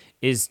now,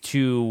 is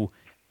to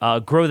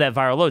grow that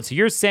viral load. So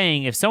you're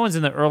saying if someone's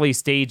in the early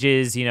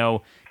stages,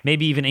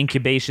 maybe even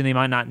incubation, they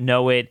might not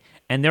know it,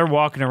 and they're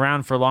walking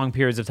around for long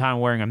periods of time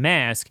wearing a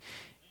mask,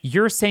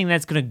 you're saying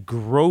that's going to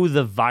grow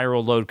the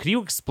viral load. Could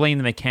you explain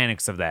the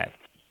mechanics of that?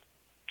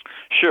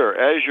 Sure.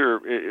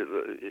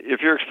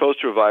 If you're exposed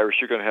to a virus,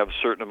 you're going to have a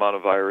certain amount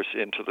of virus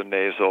into the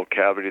nasal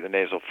cavity, the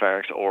nasal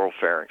pharynx, oral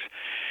pharynx.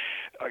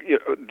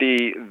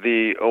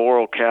 The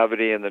oral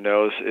cavity in the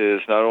nose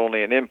is not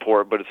only an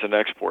import, but it's an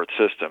export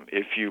system.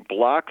 If you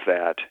block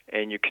that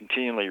and you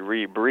continually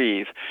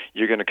rebreathe,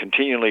 you're going to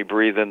continually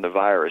breathe in the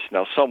virus.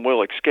 Now, some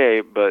will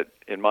escape, but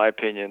in my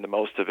opinion, the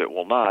most of it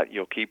will not.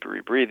 You'll keep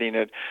rebreathing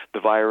it. The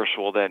virus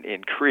will then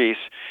increase.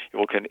 It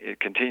will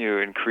continue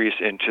to increase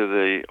into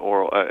the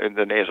oral, in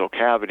the nasal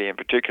cavity, in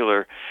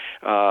particular,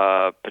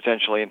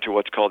 potentially into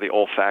what's called the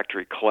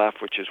olfactory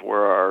cleft, which is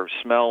where our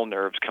smell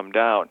nerves come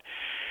down.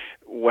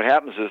 What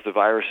happens is the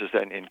virus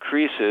then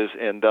increases,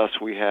 and thus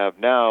we have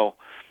now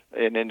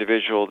an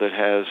individual that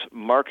has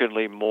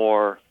markedly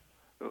more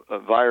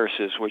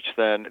viruses, which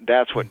then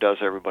that's what does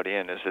everybody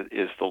in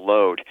is the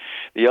load.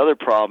 The other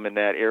problem in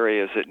that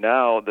area is that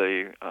now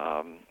the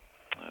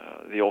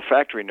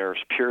olfactory nerves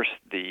pierce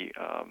the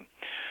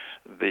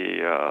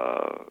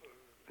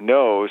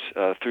nose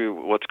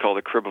through what's called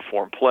a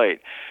cribriform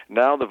plate.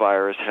 Now the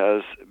virus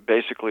has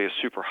basically a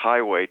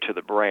superhighway to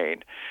the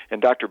brain,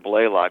 and Dr.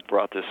 Blaylock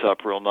brought this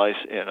up real nice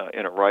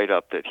in a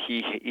write-up that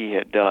he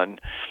had done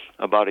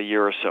about a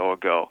year or so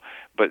ago.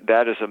 But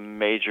that is a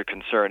major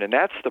concern, and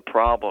that's the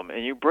problem.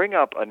 And you bring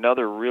up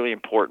another really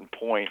important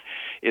point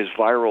is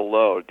viral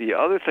load. The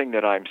other thing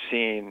that I'm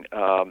seeing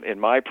in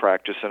my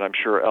practice, and I'm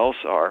sure else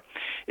are,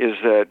 is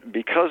that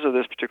because of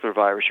this particular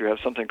virus, you have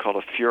something called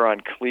a furon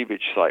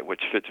cleavage site,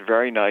 which fits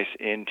very nice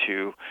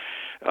into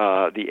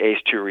the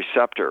ACE2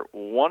 receptor.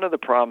 One of the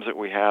problems that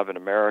we have in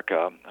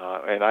America,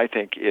 and I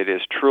think it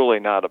is truly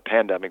not a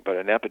pandemic but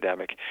an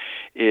epidemic,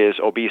 is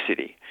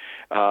obesity.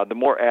 The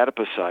more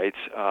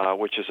adipocytes,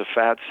 which is a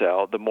fat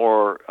cell, the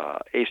more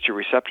ACE2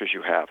 receptors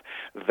you have.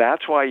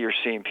 That's why you're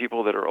seeing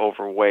people that are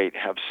overweight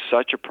have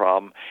such a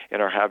problem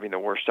and are having the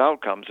worst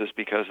outcomes, is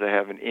because they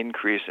have an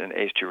increase in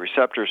ACE2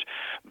 receptors,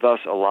 thus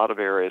a lot of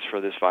areas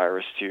for this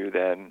virus to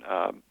then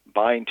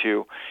bind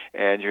to,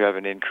 and you have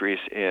an increase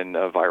in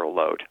viral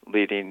load,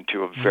 leading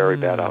to a very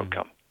bad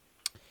outcome.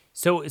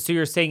 So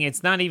you're saying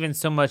it's not even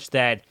so much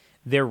that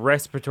their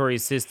respiratory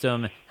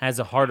system has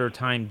a harder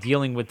time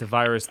dealing with the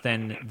virus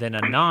than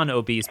a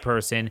non-obese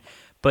person,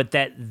 but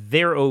that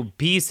their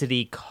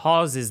obesity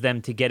causes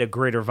them to get a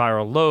greater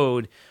viral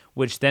load,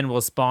 which then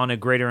will spawn a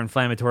greater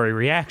inflammatory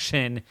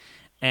reaction,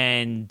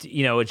 and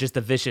it's just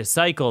a vicious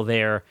cycle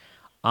there.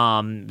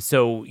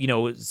 So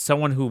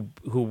someone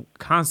who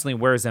constantly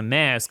wears a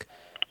mask.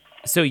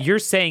 So you're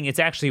saying it's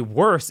actually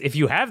worse if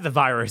you have the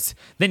virus,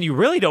 then you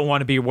really don't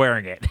want to be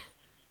wearing it.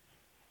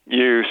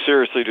 You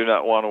seriously do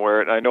not want to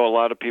wear it. I know a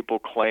lot of people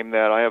claim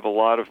that. I have a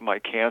lot of my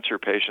cancer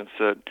patients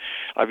that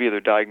I've either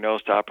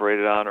diagnosed,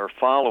 operated on, or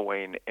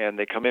following, and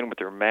they come in with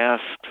their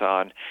masks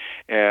on,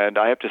 and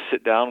I have to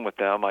sit down with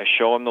them. I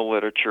show them the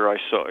literature. I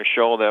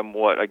show them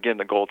what, again,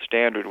 the gold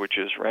standard, which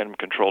is random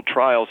controlled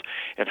trials,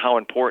 and how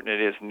important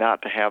it is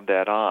not to have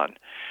that on.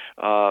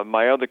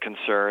 My other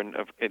concern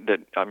that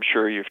I'm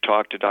sure you've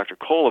talked to Dr.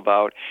 Cole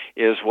about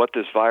is what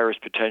this virus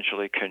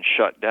potentially can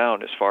shut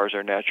down as far as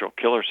our natural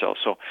killer cells.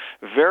 So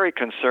very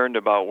concerned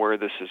about where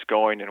this is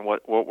going and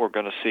what we're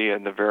going to see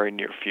in the very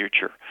near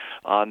future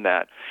on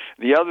that.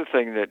 The other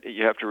thing that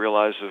you have to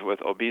realize is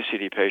with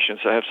obesity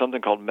patients, I have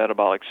something called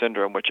metabolic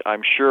syndrome, which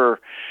I'm sure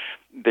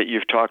that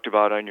you've talked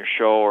about on your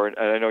show, and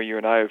I know you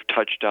and I have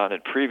touched on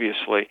it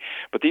previously,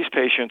 but these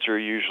patients are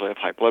usually have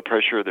high blood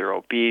pressure, they're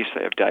obese,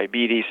 they have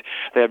diabetes,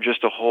 they have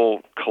just a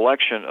whole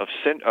collection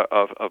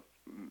of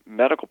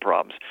medical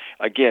problems.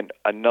 Again,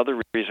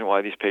 another reason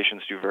why these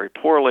patients do very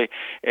poorly,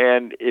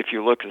 and if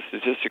you look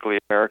statistically,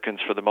 Americans,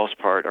 for the most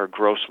part, are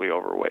grossly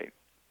overweight.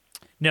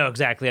 No,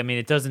 exactly. I mean,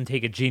 it doesn't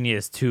take a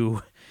genius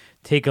to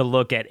take a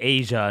look at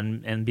Asia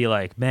and be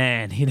like,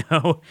 man,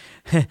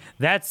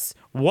 that's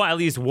at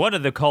least one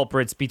of the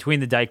culprits between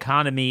the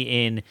dichotomy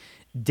in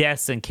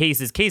deaths and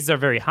cases. Cases are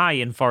very high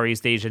in Far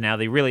East Asia now.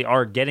 They really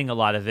are getting a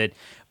lot of it,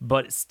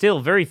 but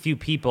still very few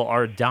people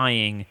are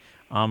dying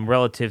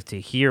relative to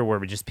here, where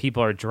just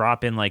people are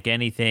dropping like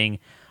anything.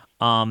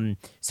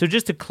 So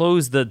just to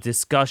close the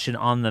discussion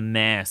on the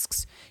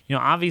masks,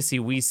 obviously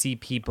we see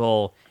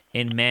people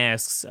in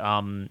masks,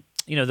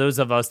 those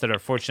of us that are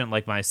fortunate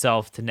like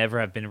myself to never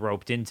have been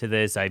roped into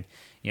this,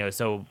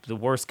 so the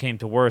worst came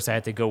to worst, I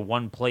had to go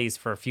one place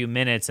for a few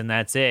minutes and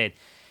that's it.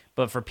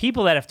 But for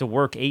people that have to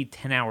work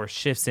 8-10 hour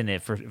shifts in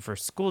it, for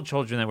school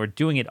children that were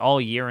doing it all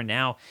year and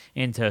now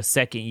into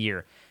second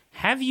year,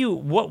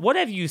 what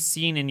have you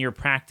seen in your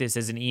practice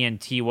as an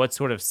ENT? What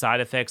sort of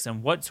side effects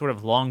and what sort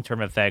of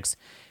long-term effects?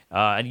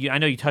 I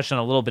know you touched on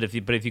a little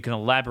bit, but if you can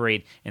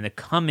elaborate in the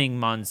coming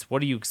months, what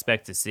do you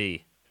expect to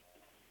see?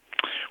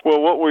 Well,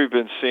 what we've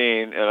been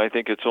seeing, and I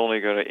think it's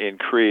only going to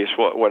increase,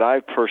 what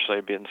I've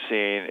personally been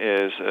seeing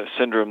is a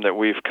syndrome that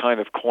we've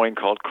kind of coined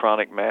called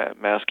chronic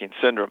masking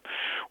syndrome,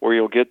 where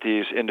you'll get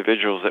these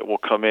individuals that will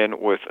come in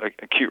with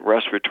acute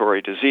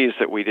respiratory disease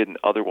that we didn't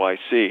otherwise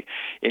see,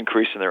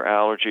 increase in their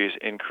allergies,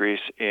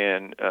 increase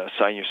in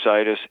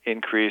sinusitis,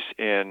 increase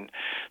in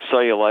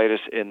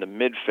cellulitis in the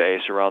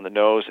midface around the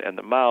nose and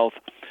the mouth,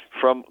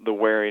 from the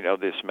wearing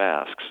of these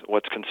masks.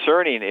 What's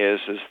concerning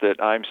is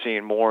that I'm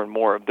seeing more and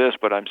more of this,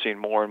 but I'm seeing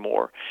more and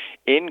more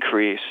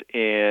increase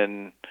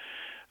in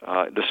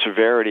the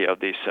severity of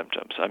these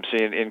symptoms. I'm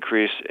seeing an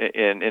increase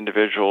in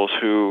individuals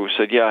who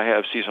said, yeah, I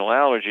have seasonal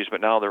allergies,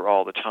 but now they're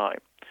all the time.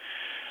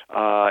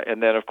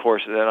 And then, of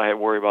course, I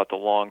worry about the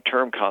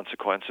long-term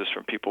consequences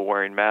from people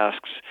wearing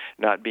masks,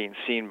 not being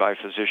seen by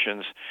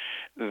physicians.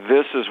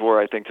 This is where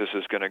I think this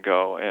is going to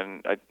go.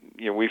 And,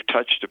 we've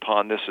touched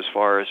upon this as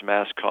far as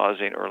mask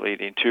causing or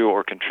leading to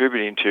or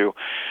contributing to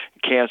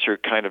cancer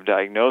kind of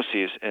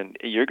diagnoses. And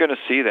you're going to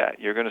see that.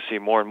 You're going to see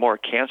more and more.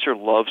 Cancer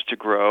loves to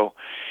grow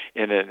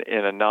in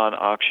a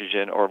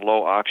non-oxygen or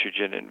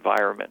low-oxygen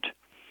environment.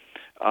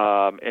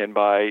 And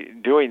by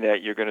doing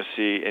that, you're going to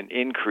see an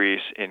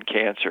increase in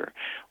cancer.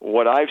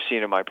 What I've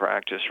seen in my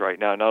practice right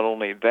now, not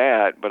only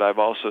that, but I've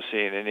also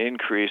seen an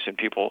increase in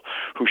people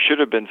who should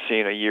have been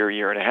seen a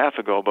year and a half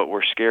ago, but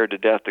were scared to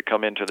death to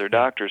come into their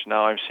doctors.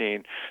 Now I'm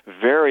seeing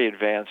very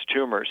advanced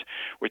tumors,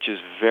 which is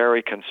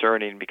very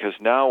concerning because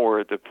now we're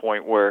at the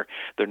point where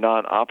they're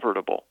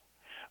non-operable.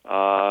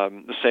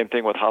 The same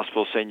thing with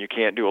hospitals saying you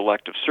can't do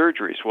elective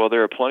surgeries. Well,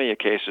 there are plenty of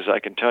cases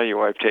I can tell you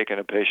where I've taken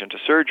a patient to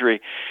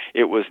surgery.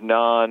 It was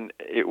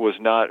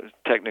not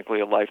technically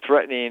a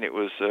life-threatening. It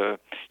was an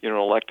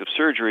elective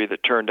surgery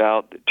that turned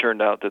out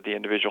that the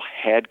individual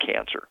had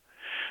cancer.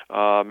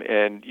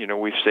 And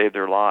we've saved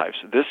their lives.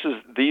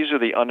 These are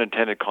the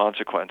unintended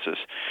consequences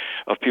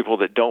of people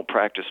that don't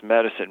practice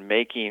medicine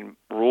making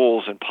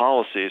rules and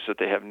policies that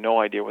they have no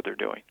idea what they're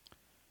doing.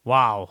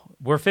 Wow,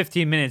 we're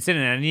 15 minutes in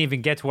and I didn't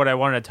even get to what I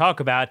wanted to talk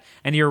about,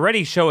 and you're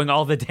already showing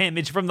all the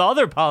damage from the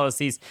other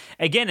policies.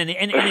 Again, and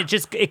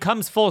it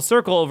comes full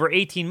circle over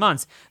 18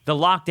 months. The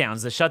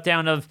lockdowns, the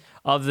shutdown of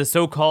the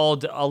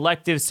so-called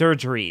elective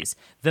surgeries,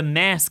 the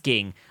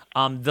masking,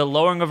 the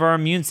lowering of our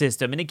immune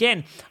system. And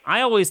again,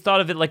 I always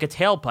thought of it like a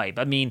tailpipe.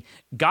 I mean,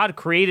 God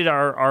created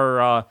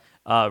our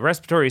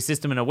respiratory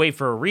system in a way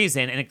for a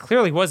reason, and it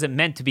clearly wasn't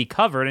meant to be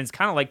covered, and it's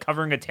kind of like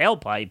covering a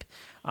tailpipe.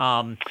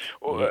 100%.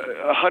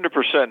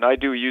 I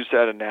do use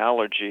that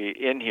analogy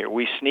in here.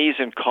 We sneeze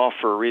and cough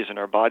for a reason.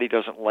 Our body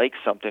doesn't like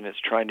something; it's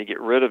trying to get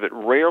rid of it.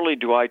 Rarely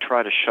do I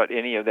try to shut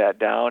any of that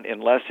down,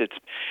 unless it's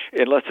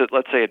let's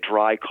say a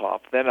dry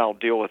cough. Then I'll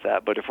deal with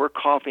that. But if we're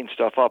coughing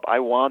stuff up, I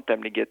want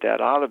them to get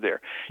that out of there.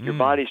 Your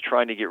body's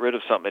trying to get rid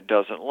of something it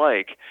doesn't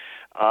like.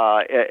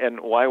 And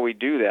why we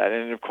do that.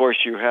 And, of course,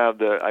 you have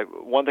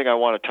one thing I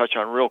want to touch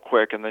on real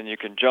quick, and then you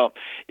can jump,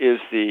 is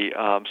the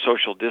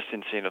social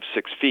distancing of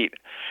 6 feet.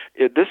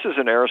 This is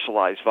an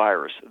aerosolized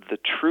virus. The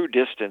true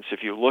distance,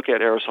 if you look at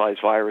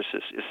aerosolized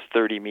viruses, is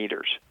 30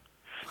 meters.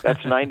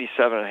 That's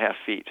 97.5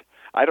 feet.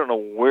 I don't know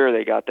where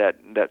they got that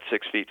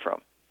 6 feet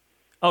from.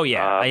 Oh,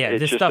 yeah.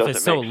 This stuff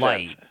is so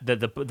light. The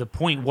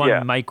 0.1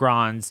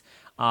 microns.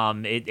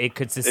 It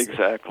could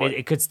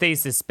it could stay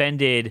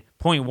suspended.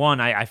 0.1,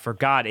 I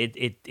forgot.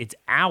 It's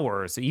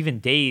hours, even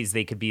days.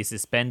 They could be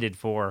suspended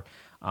for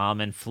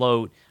and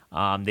float.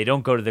 They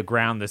don't go to the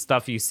ground. The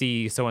stuff you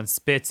see, someone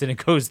spits and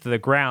it goes to the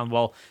ground.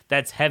 Well,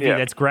 that's heavy. Yeah.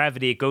 That's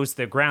gravity. It goes to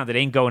the ground. It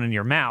ain't going in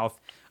your mouth.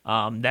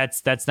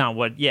 That's not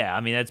what. Yeah, I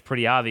mean that's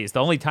pretty obvious.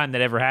 The only time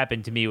that ever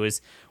happened to me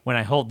was when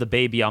I hold the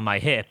baby on my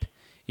hip.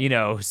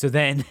 So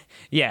then,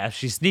 if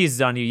she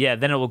sneezes on you,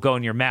 then it will go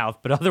in your mouth.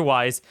 But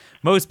otherwise,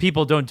 most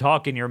people don't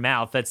talk in your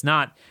mouth. That's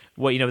not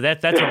what,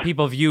 that's what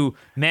people view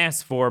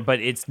masks for. But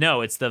it's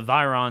the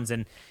virons.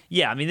 And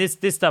I mean, this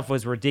stuff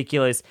was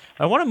ridiculous.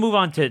 I want to move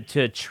on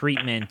to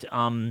treatment.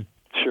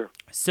 Sure.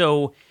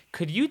 So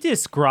could you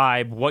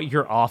describe what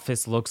your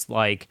office looks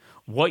like,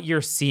 what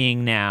you're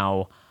seeing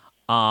now?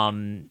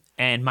 And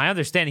my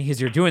understanding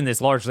is you're doing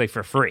this largely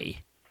for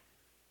free.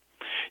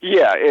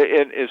 Yeah,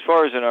 as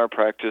far as in our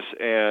practice,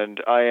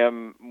 and I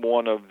am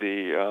one of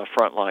the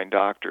frontline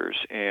doctors,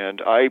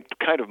 and I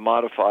kind of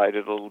modified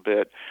it a little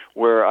bit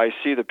where I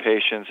see the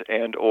patients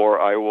and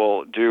or I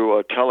will do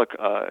a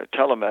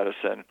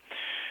telemedicine.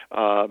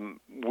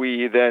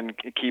 We then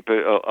keep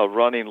a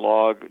running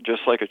log,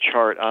 just like a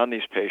chart, on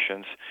these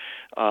patients.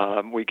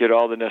 We get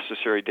all the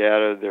necessary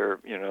data,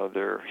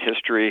 their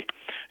history,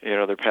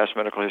 their past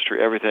medical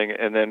history, everything,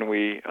 and then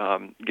we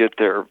get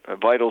their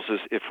vitals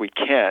if we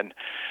can.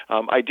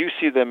 I do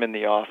see them in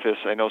the office.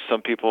 I know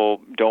some people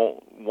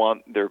don't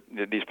want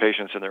these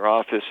patients in their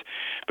office,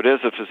 but as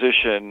a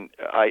physician,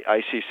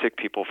 I see sick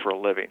people for a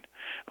living.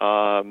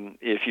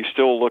 If you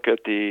still look at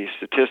the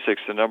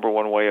statistics, the number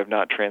one way of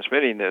not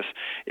transmitting this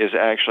is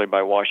actually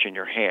by washing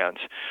your hands.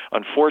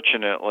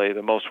 Unfortunately,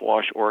 the most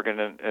washed organ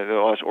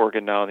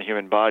now in the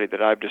human body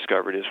that I've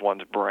discovered is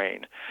one's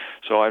brain.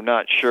 So I'm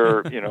not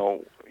sure,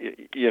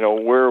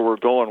 where we're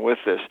going with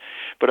this.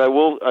 But I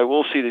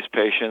will see these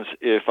patients.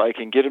 If I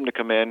can get them to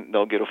come in,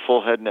 they'll get a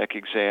full head neck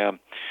exam.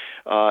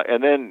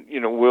 And then,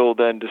 we'll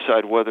then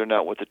decide whether or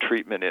not what the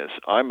treatment is.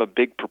 I'm a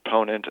big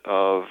proponent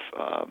of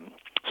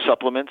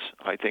supplements.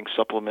 I think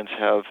supplements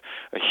have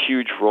a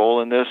huge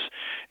role in this,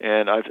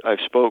 and I've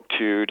spoke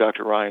to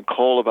Dr. Ryan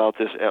Cole about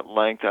this at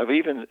length. I've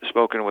even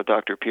spoken with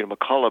Dr. Peter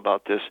McCullough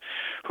about this,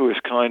 who is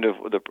kind of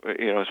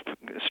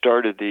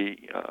started the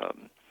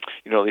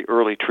the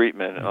early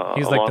treatment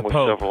He's along like the with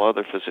Pope. Several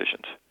other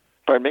physicians.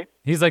 Pardon me?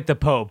 He's like the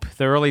Pope,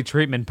 the early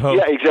treatment Pope.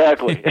 Yeah,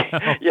 exactly. You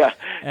know? yeah,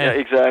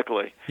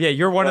 exactly. Yeah,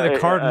 you're one of the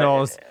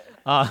cardinals.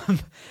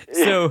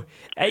 So,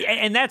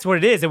 and that's what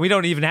it is. And we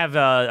don't even have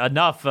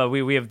enough.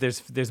 We have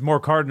there's more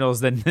cardinals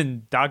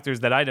than doctors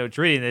that I know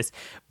treating this.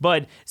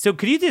 But so,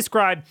 could you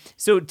describe?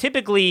 So,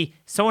 typically,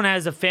 someone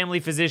has a family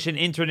physician,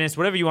 internist,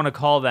 whatever you want to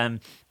call them,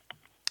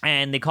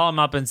 and they call them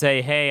up and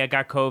say, "Hey, I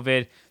got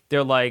COVID."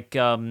 They're like,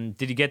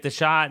 "Did you get the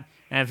shot?"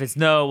 And if it's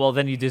no, well,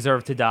 then you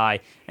deserve to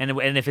die. And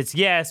if it's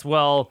yes,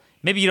 well,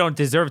 maybe you don't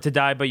deserve to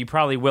die, but you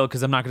probably will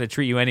because I'm not going to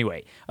treat you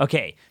anyway.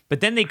 Okay,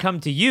 but then they come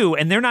to you,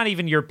 and they're not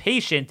even your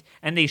patient,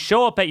 and they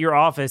show up at your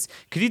office.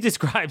 Could you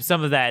describe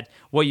some of that,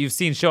 what you've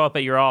seen show up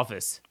at your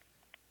office?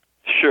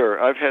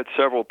 Sure. I've had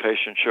several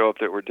patients show up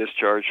that were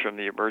discharged from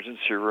the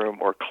emergency room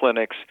or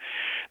clinics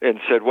and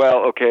said, well,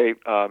 okay,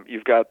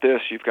 you've got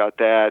this, you've got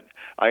that.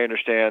 I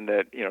understand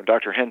that,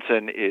 Dr.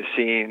 Hensen is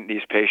seeing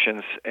these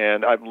patients,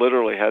 and I've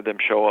literally had them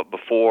show up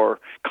before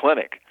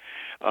clinic.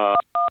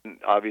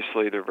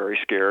 Obviously, they're very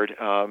scared.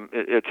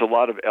 It's a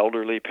lot of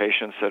elderly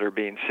patients that are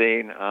being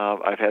seen.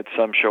 I've had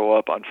some show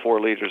up on 4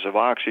 liters of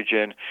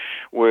oxygen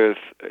with,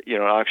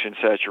 an oxygen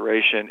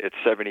saturation at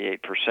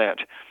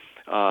 78%.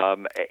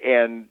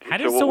 And how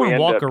does someone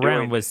walk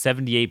around with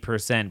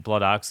 78%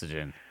 blood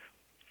oxygen?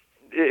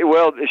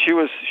 Well, she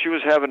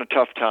was having a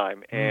tough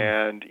time,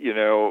 and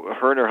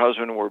her and her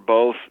husband were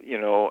both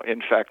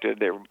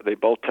infected. They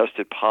both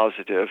tested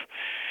positive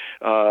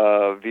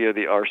via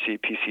the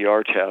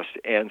RT-PCR test,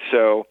 and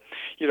so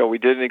we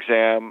did an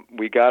exam.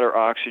 We got her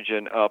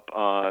oxygen up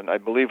on, I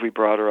believe we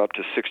brought her up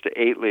to 6 to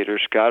 8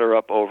 liters. Got her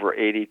up over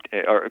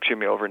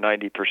over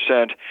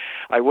 90%.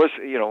 I was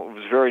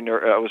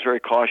very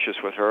cautious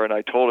with her, and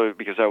I told her,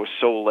 because I was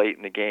so late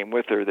in the game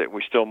with her, that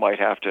we still might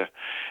have to,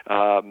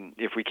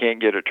 if we can't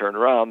get her turned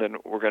around, then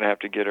we're going to have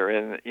to get her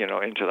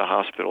into the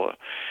hospital.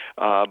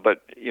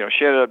 But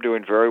she ended up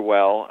doing very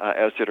well,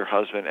 as did her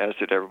husband, as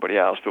did everybody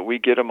else. But we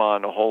get them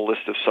on a whole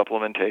list of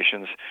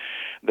supplementations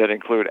that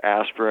include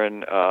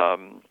aspirin,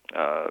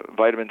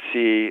 vitamin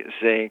C,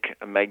 zinc,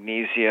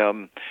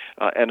 magnesium,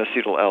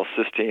 N-acetyl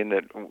L-cysteine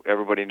that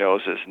everybody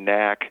knows as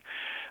NAC.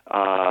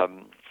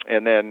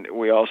 And then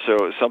we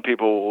also, some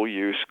people will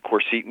use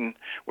quercetin,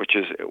 which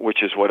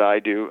is what I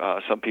do.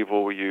 Some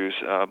people will use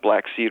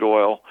black seed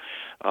oil,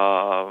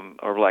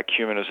 or black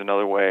cumin is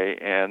another way.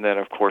 And then,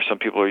 of course, some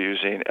people are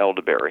using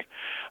elderberry.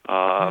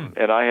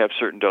 And I have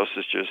certain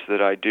dosages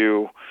that I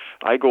do.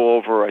 I go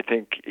over, I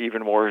think,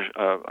 even more.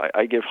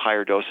 I give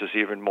higher doses,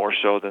 even more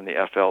so than the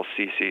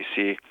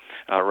FLCCC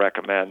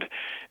recommend.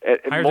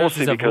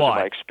 Mostly because of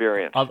my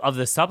experience. Of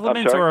the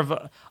supplements, or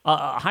of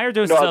higher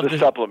doses of the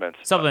supplements?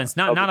 Supplements,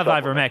 not of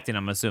ivermectin,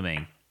 I'm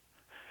assuming.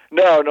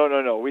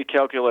 No. We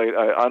calculate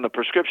on the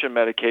prescription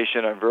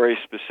medication. I'm very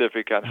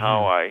specific on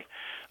how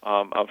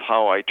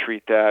I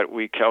treat that.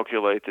 We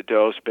calculate the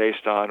dose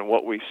based on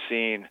what we've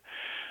seen,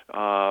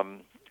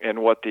 and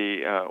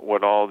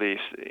what all these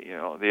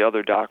the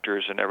other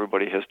doctors and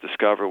everybody has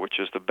discovered, which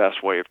is the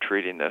best way of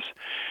treating this.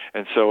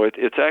 And so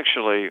it's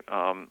actually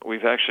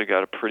we've actually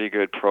got a pretty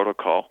good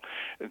protocol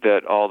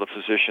that all the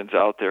physicians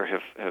out there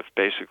have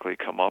basically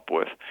come up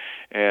with,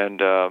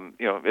 and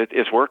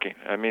it's working.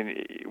 I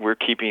mean, we're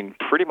keeping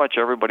pretty much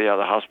everybody out of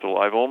the hospital.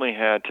 I've only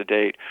had to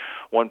date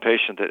one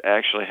patient that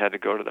actually had to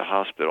go to the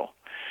hospital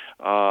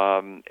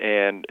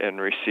and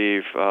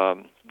receive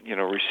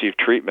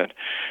treatment.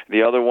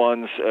 The other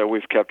ones,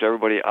 we've kept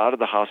everybody out of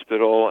the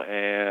hospital,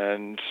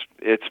 and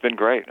it's been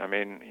great. I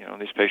mean,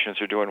 these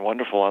patients are doing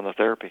wonderful on the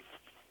therapy.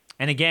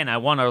 And again, I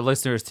want our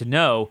listeners to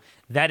know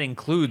that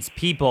includes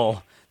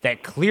people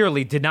that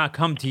clearly did not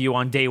come to you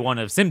on day one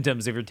of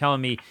symptoms. If you're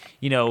telling me,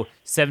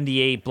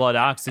 78 blood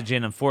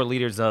oxygen and 4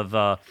 liters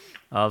of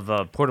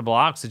portable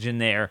oxygen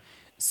there,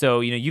 so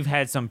you've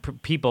had some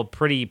people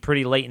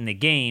pretty late in the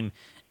game,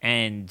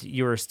 and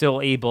you're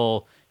still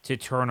able to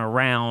turn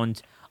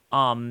around.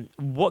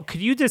 What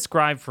could you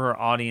describe for our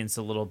audience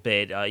a little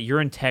bit?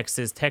 You're in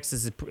Texas.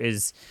 Texas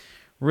is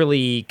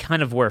really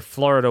kind of where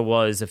Florida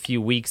was a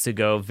few weeks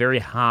ago. Very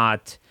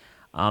hot.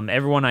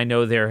 Everyone I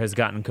know there has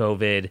gotten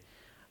COVID.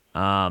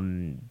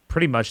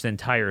 Pretty much the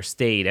entire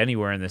state,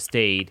 anywhere in the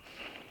state.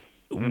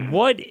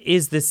 What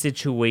is the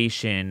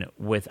situation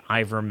with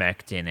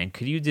ivermectin? And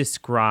could you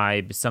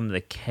describe some of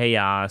the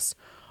chaos?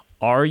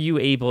 Are you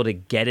able to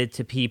get it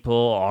to people?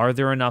 Are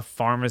there enough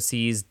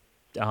pharmacies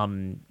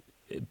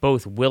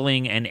both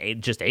willing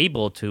and just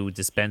able to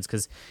dispense,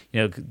 because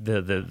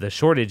the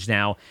shortage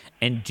now?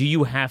 And do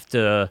you have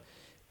to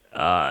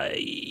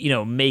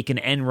make an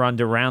end run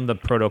around the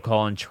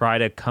protocol and try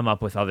to come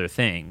up with other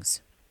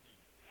things?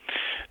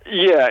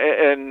 Yeah,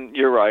 and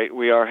you're right.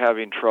 We are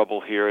having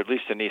trouble here, at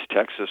least in East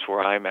Texas where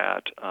I'm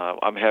at.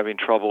 I'm having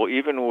trouble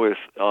even with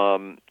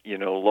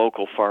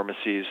local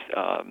pharmacies,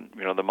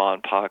 the mom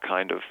and pop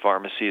kind of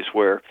pharmacies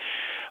where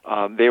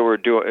they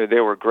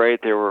were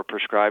great. They were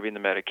prescribing the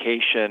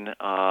medication,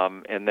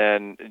 and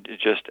then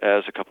just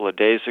as a couple of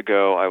days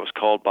ago, I was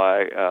called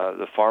by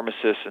the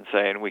pharmacist and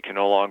saying we can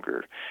no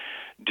longer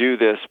do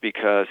this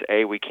because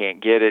A, we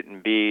can't get it,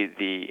 and B,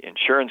 the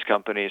insurance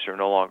companies are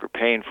no longer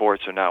paying for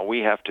it, so now we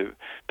have to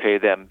pay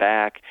them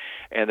back,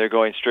 and they're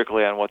going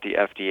strictly on what the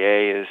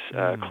FDA is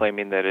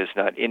claiming that is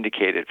not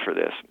indicated for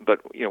this. But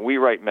we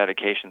write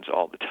medications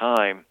all the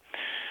time,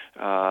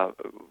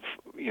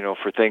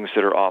 for things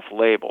that are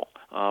off-label.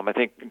 I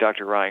think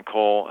Dr. Ryan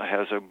Cole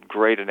has a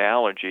great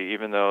analogy,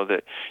 even though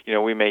that,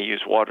 we may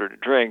use water to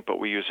drink, but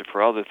we use it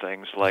for other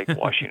things like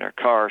washing our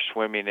car,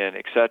 swimming in,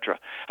 etc.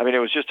 I mean, it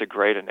was just a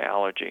great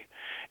analogy.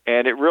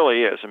 And it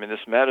really is. I mean,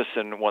 this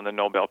medicine won the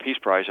Nobel Peace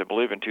Prize, I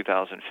believe, in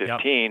 2015.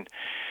 Yep.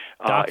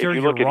 Doctor, if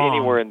you look you're at wrong.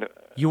 anywhere in the...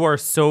 You are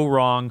so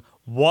wrong.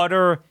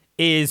 Water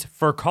is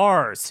for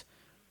cars.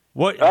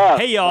 What?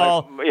 Hey,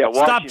 y'all,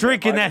 stop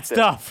drinking that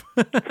stuff.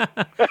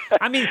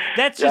 I mean,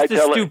 that's just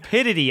the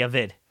stupidity of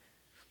it.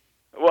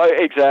 Well,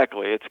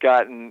 exactly. It's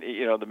gotten,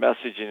 the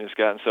messaging has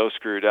gotten so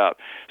screwed up.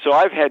 So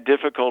I've had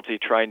difficulty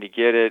trying to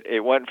get it.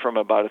 It went from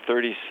about a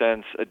 30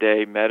 cents a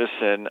day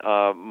medicine.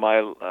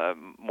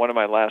 One of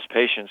my last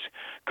patients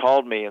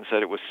called me and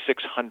said it was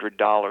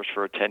 $600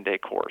 for a 10-day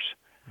course.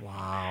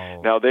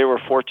 Wow. Now, they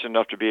were fortunate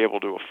enough to be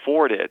able to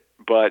afford it,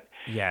 but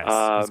yes,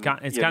 it's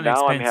gotten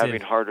now expensive. I'm having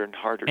harder and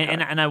harder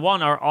time. And I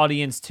want our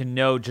audience to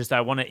know,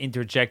 I want to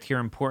interject here,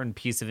 important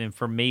piece of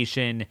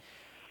information.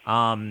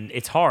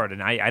 It's hard,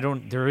 and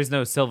there is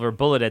no silver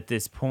bullet at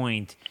this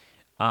point,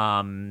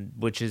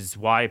 which is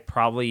why it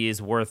probably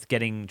is worth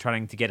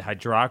trying to get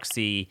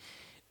hydroxy.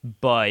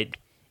 But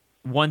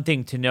one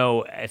thing to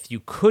know, if you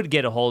could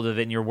get a hold of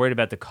it and you're worried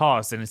about the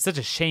cost, and it's such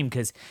a shame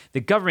because the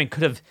government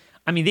could have,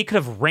 they could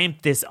have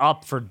ramped this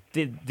up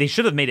they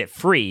should have made it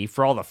free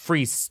for all the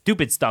free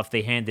stupid stuff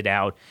they handed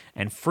out,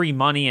 and free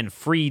money and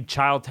free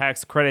child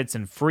tax credits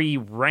and free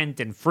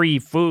rent and free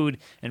food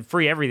and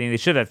free everything. They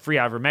should have had free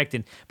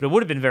ivermectin, but it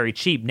would have been very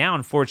cheap. Now,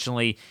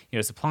 unfortunately,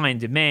 supply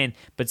and demand,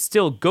 but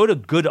still go to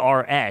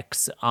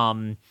GoodRx,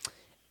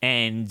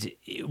 and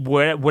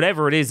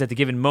whatever it is at the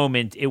given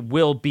moment, it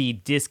will be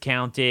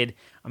discounted.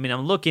 I'm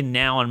looking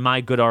now on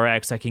my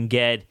GoodRx, I can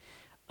get,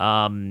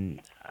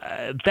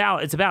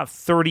 it's about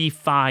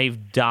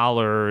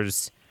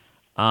 $35,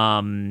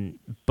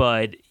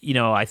 but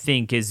I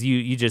think, as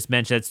you just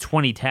mentioned, that's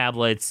 20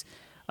 tablets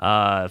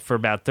for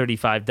about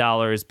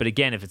 $35. But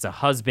again, if it's a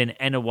husband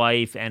and a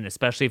wife, and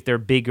especially if they're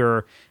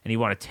bigger and you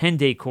want a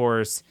 10-day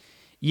course,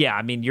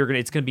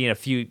 it's gonna be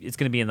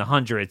in the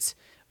hundreds.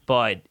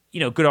 But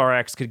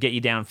GoodRx could get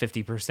you down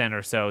 50%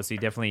 or so you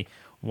definitely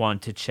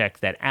want to check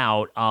that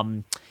out.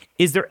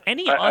 Is there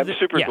any other?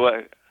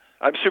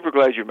 I'm super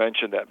glad you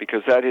mentioned that,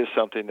 because that is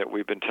something that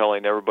we've been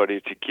telling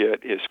everybody to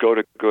get, is go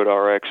to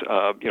GoodRx,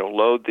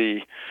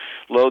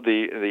 load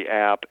the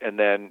app, and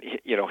then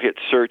hit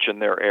search in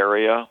their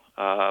area.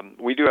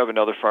 We do have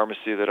another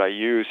pharmacy that I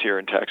use here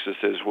in Texas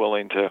that is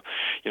willing to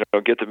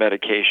get the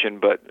medication,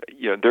 but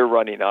they're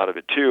running out of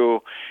it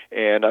too.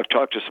 And I've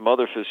talked to some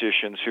other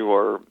physicians who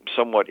are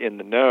somewhat in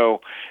the know,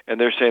 and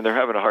they're saying they're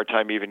having a hard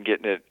time even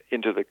getting it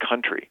into the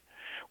country,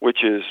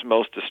 which is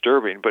most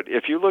disturbing. But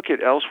if you look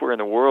at elsewhere in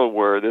the world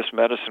where this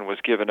medicine was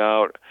given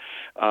out,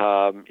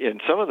 in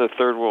some of the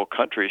third world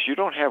countries, you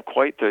don't have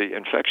quite the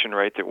infection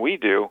rate that we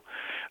do,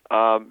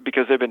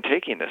 because they've been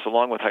taking this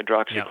along with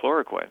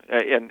hydroxychloroquine.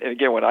 Yep. And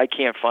again, when I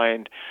can't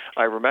find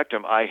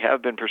ivermectin, I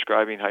have been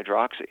prescribing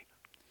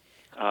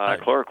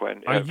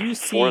hydroxychloroquine. Are you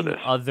seeing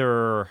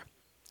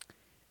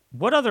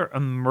what other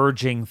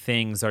emerging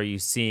things are you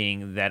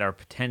seeing that are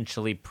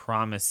potentially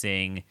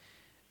promising,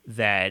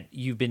 that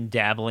you've been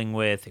dabbling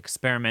with,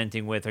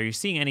 experimenting with? Are you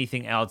seeing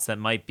anything else that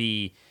might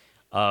be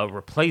a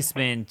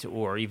replacement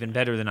or even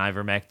better than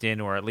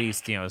ivermectin, or at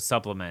least, a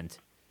supplement?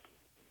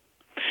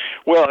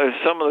 Well,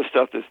 some of the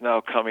stuff that's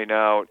now coming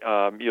out,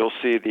 you'll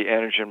see the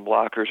androgen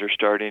blockers are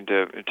starting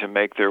to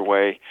make their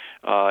way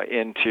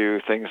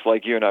into things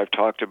like you and I have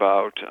talked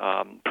about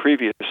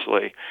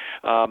previously.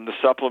 The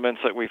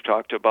supplements that we've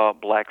talked about,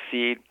 black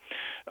seed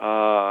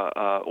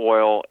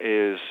oil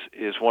is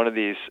one of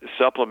these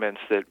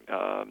supplements that,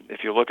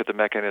 if you look at the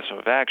mechanism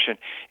of action,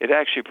 it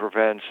actually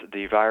prevents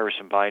the virus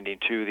from binding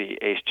to the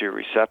ACE2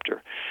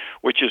 receptor,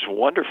 which is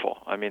wonderful.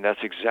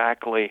 That's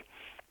exactly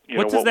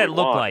what does that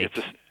look like?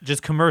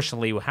 Just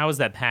commercially, how is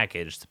that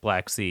packaged,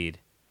 black seed?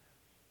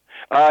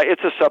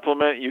 It's a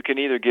supplement. You can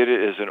either get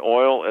it as an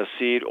oil, a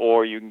seed,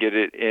 or you can get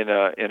it in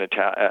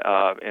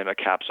a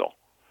capsule.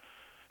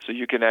 So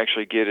you can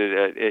actually get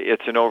it.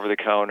 It's an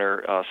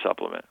over-the-counter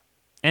supplement.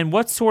 And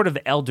what sort of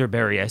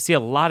elderberry? I see a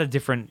lot of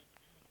different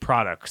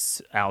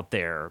products out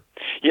there.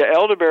 Yeah,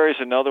 elderberry is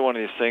another one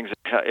of these things.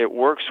 It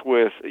works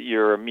with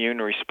your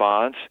immune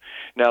response.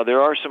 Now, there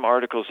are some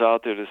articles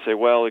out there that say,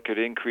 well, it could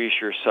increase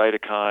your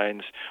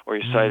cytokines or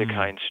your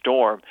cytokine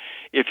storm.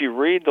 If you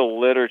read the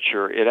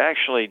literature, it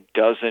actually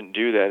doesn't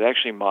do that. It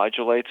actually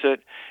modulates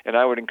it. And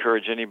I would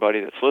encourage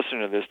anybody that's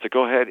listening to this to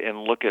go ahead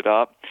and look it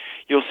up.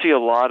 You'll see a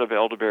lot of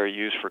elderberry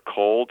used for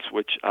colds,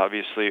 which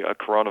obviously a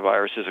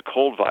coronavirus is a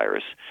cold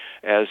virus,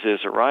 as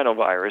is a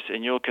rhinovirus,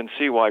 and you can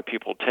see why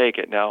people take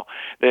it. Now,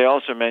 they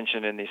also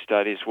mention in these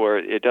studies where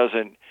it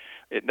doesn't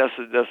it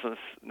doesn't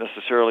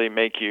necessarily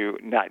make you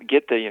not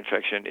get the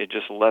infection. It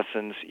just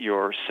lessens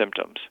your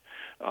symptoms.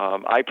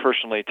 I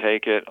personally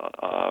take it,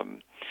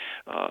 and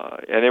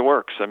it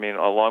works. I mean,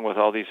 along with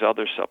all these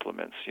other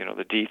supplements,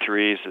 the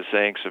D3s, the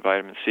zincs, the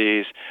vitamin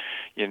Cs,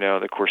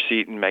 the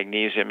quercetin,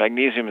 magnesium.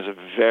 Magnesium is a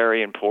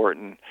very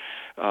important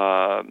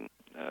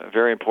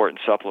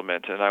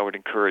supplement, and I would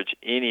encourage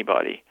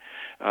anybody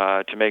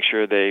to make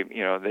sure they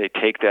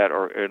take that,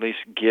 or at least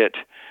get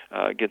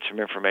some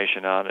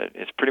information on it.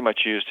 It's pretty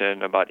much used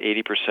in about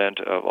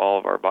 80% of all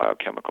of our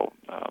biochemical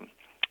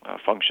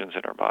functions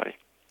in our body.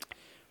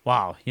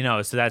 Wow,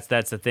 so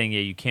that's the thing. Yeah,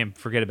 you can't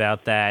forget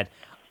about that.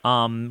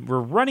 We're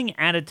running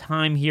out of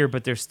time here,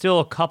 but there's still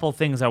a couple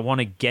things I want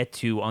to get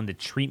to on the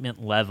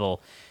treatment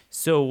level.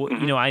 So,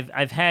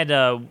 I've had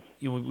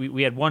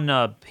we had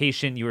one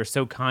patient. You were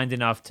so kind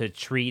enough to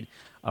treat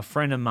a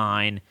friend of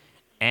mine,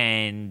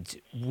 and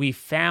we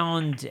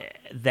found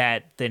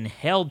that the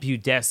inhaled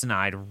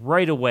budesonide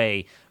right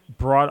away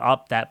brought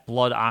up that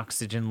blood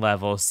oxygen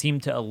level,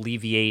 seemed to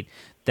alleviate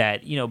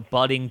that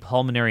budding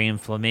pulmonary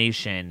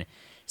inflammation.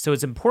 So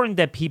it's important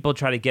that people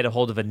try to get a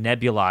hold of a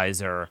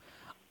nebulizer.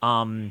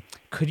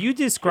 Could you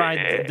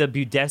describe the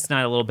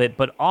budesonide a little bit?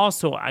 But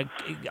also,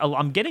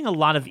 I'm getting a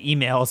lot of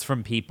emails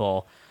from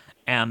people.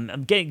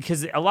 I'm getting,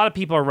 because a lot of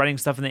people are writing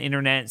stuff on the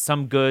internet,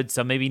 some good,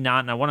 some maybe not,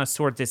 and I want to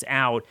sort this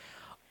out.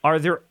 Are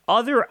there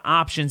other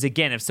options?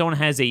 Again, if someone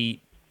has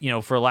a,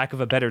 for lack of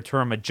a better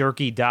term, a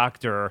jerky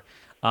doctor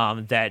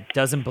that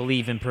doesn't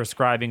believe in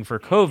prescribing for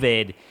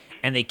COVID,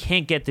 and they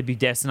can't get the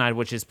budesonide,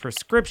 which is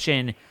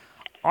prescription,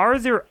 are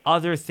there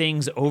other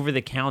things over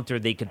the counter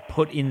they could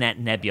put in that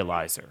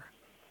nebulizer?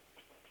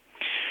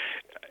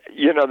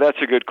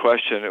 That's a good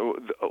question.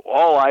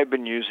 All I've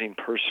been using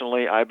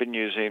personally, I've been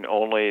using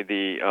only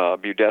the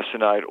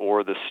budesonide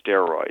or the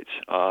steroids.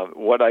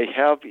 What I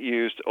have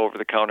used over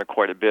the counter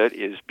quite a bit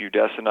is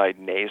budesonide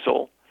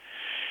nasal.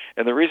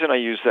 And the reason I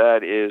use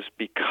that is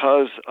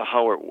because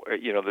how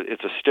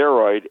it's a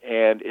steroid,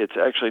 and it's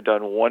actually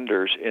done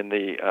wonders in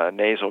the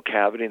nasal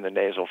cavity and the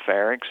nasal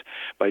pharynx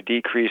by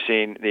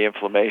decreasing the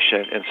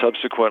inflammation and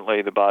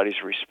subsequently the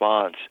body's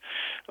response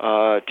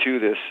to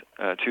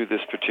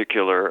this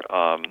particular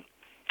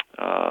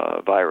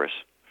virus.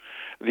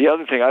 The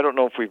other thing, I don't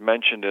know if we've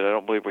mentioned it, I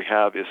don't believe we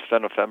have, is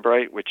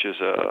phenylphrate, which is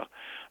a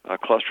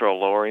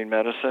cholesterol-lowering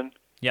medicine.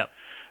 Yep.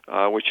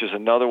 Which is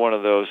another one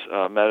of those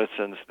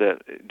medicines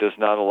that does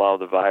not allow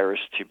the virus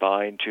to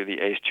bind to the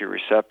ACE2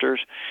 receptors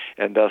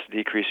and thus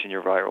decreasing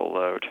your viral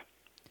load.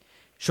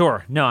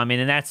 Sure. No, I mean,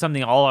 and that's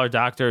something all our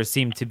doctors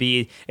seem to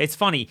be. It's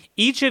funny.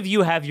 Each of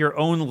you have your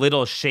own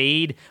little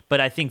shade,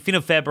 but I think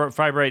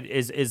phenylphrate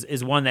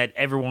is one that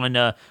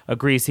everyone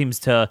agrees seems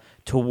to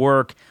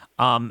work.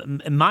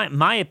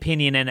 My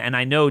opinion, and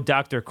I know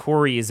Dr.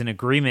 Corey is in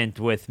agreement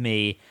with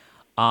me,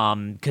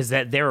 because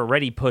they're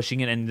already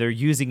pushing it and they're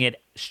using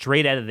it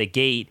straight out of the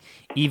gate,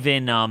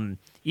 even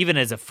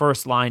as a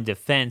first-line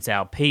defense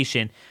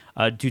outpatient,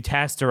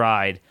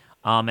 dutasteride,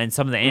 and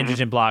some of the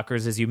androgen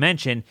blockers, as you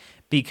mentioned,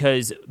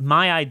 because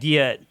my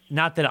idea,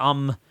 not that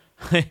I'm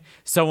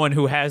someone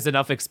who has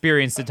enough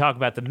experience to talk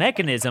about the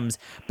mechanisms,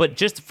 but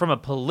just from a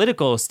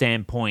political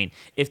standpoint,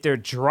 if they're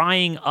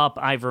drying up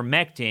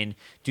ivermectin,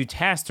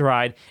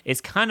 dutasteride,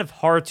 it's kind of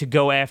hard to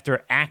go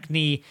after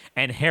acne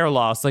and hair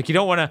loss. Like, you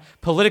don't want to,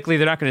 politically,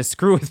 they're not going to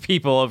screw with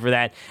people over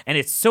that. And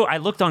it's so, I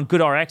looked on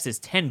GoodRx, it's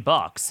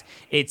 $10.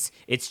 It's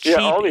cheap.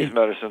 Yeah, all these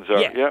medicines are,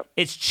 yeah.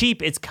 It's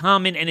cheap, it's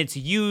common, and it's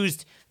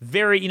used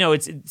very,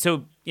 it's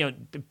so,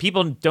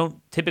 people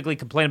don't typically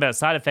complain about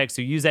side effects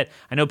who use that.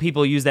 I know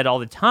people use that all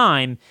the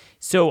time.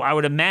 So I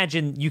would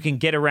imagine you can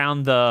get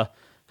around the,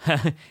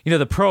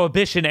 the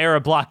Prohibition era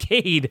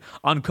blockade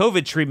on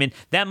COVID treatment.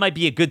 That might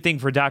be a good thing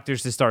for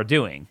doctors to start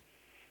doing.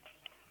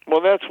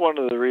 Well, that's one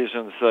of the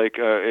reasons,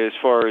 as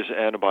far as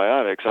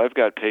antibiotics, I've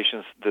got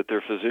patients that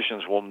their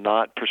physicians will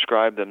not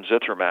prescribe them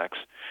Zithromax,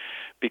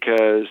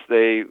 because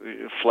they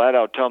flat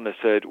out tell them, they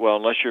said, well,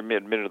 unless you're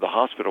admitted to the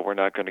hospital, we're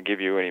not going to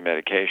give you any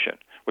medication,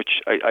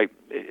 which I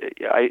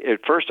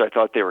at first I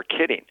thought they were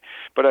kidding,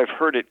 but I've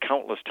heard it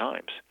countless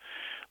times.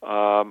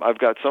 I've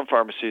got some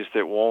pharmacies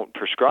that won't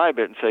prescribe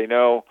it and say,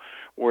 no,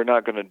 we're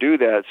not going to do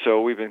that,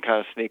 so we've been kind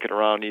of sneaking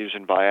around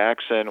using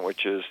Viaxin,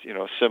 which is,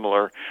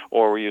 similar,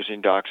 or we're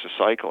using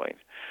doxycycline.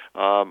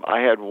 I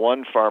had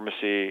one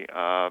pharmacy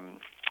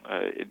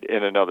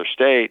in another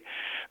state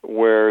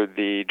where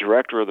the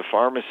director of the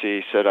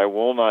pharmacy said, I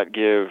will not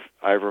give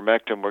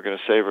ivermectin, we're going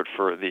to save it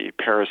for the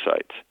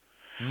parasites.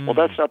 Well,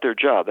 that's not their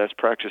job. That's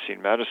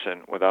practicing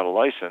medicine without a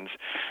license.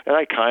 And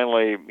I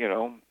kindly,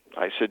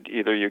 I said,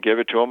 either you give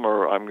it to them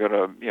or I'm going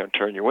to,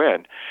 turn you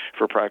in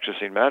for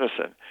practicing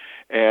medicine.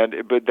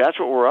 But that's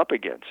what we're up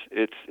against.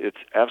 It's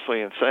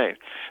absolutely insane.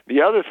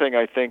 The other thing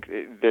I think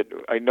that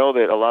I know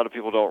that a lot of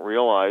people don't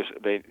realize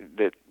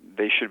that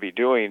they should be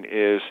doing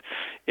is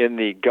in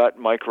the gut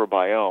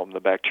microbiome, the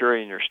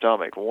bacteria in your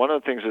stomach. One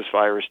of the things this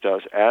virus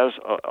does, as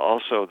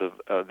also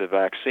the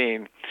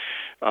vaccine,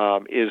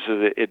 is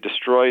that it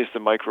destroys the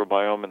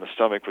microbiome in the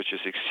stomach, which is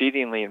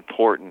exceedingly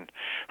important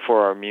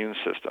for our immune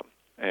system.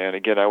 And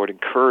again, I would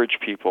encourage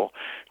people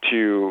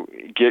to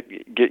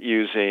get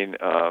using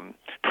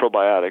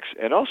probiotics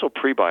and also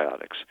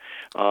prebiotics.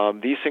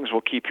 These things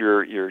will keep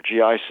your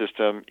GI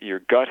system,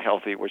 your gut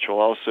healthy, which will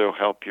also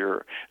help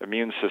your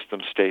immune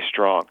system stay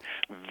strong.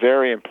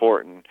 Very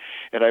important.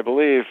 And I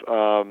believe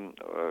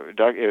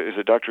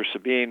Dr.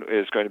 Sabine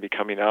is going to be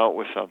coming out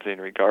with something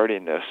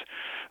regarding this.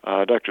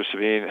 Dr.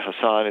 Sabine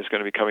Hassan is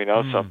going to be coming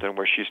out something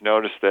where she's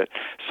noticed that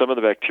some of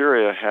the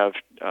bacteria have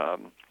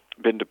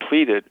been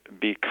depleted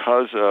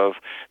because of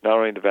not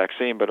only the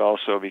vaccine but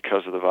also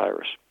because of the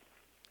virus.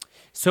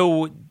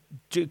 So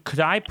could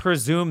I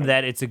presume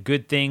that it's a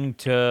good thing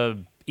to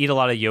eat a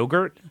lot of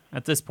yogurt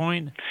at this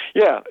point?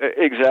 Yeah,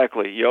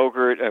 exactly.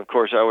 Yogurt, of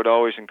course, I would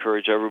always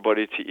encourage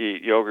everybody to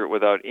eat yogurt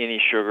without any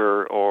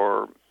sugar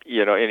or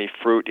any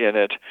fruit in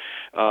it.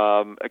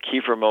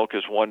 Kefir milk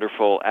is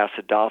wonderful.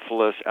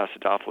 Acidophilus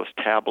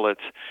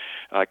tablets,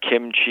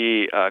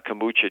 kimchi,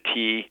 kombucha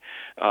tea.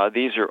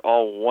 These are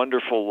all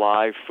wonderful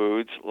live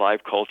foods,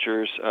 live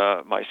cultures.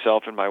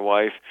 Myself and my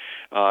wife,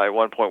 at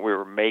one point we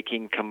were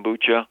making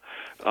kombucha,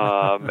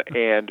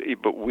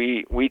 but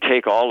we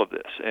take all of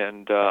this,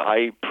 and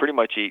I pretty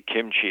much eat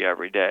kimchi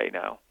every day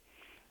now.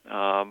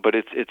 But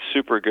it's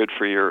super good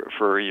for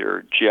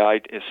your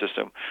GI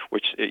system,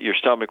 your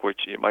stomach,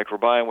 your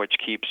microbiome, which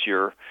keeps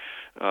your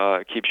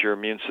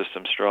immune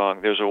system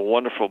strong. There's a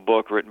wonderful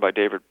book written by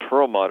David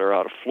Perlmutter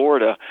out of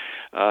Florida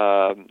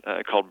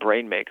called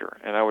Brain Maker,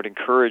 and I would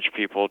encourage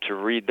people to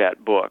read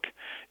that book.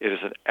 It is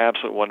an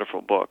absolute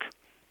wonderful book.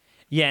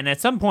 Yeah, and at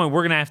some point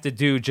we're gonna have to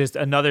do just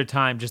another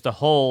time, just a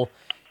whole,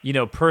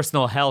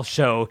 personal health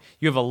show.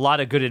 You have a lot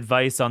of good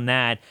advice on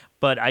that.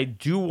 But I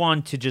do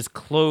want to just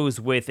close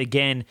with,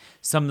 again,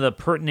 some of the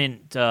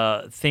pertinent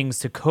things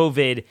to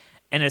COVID,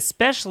 and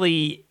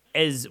especially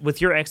as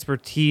with your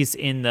expertise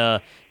in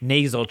the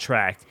nasal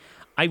tract.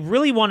 I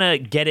really want to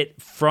get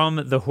it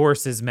from the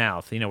horse's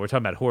mouth. We're talking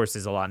about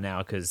horses a lot now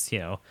because,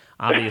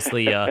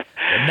 obviously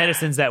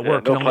medicines that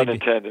work no can only pun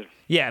intended.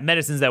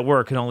 Medicines that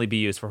work can only be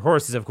used for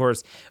horses, of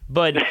course.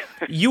 But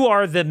you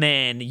are the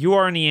man. You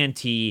are an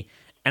ENT.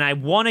 And I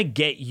want to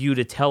get you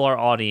to tell our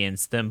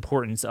audience the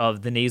importance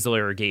of the nasal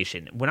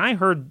irrigation. When I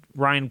heard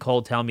Ryan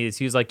Cole tell me this,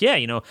 he was like,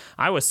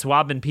 I was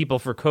swabbing people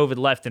for COVID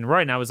left and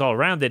right, and I was all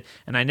around it,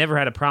 and I never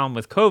had a problem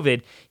with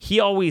COVID.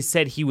 He always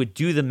said he would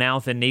do the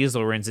mouth and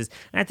nasal rinses.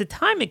 And at the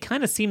time, it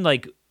kind of seemed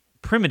like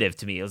primitive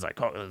to me. It was like,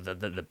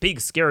 the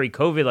big, scary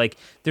COVID. Like,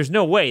 there's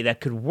no way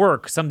that could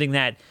work, something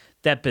that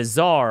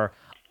bizarre.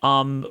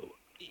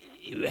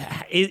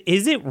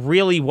 Is it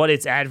really what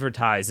it's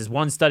advertised? Is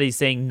one study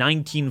saying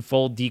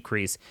 19-fold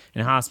decrease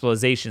in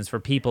hospitalizations for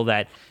people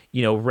that,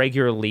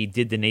 regularly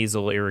did the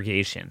nasal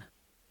irrigation?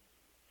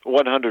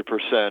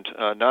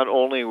 100%. Not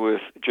only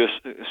with just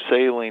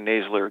saline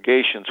nasal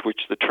irrigations,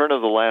 which the turn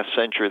of the last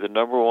century, the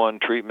number one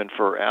treatment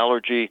for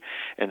allergy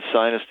and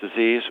sinus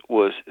disease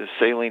was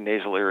saline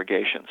nasal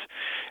irrigations.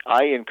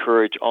 I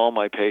encourage all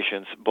my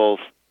patients, both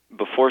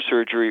before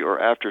surgery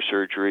or after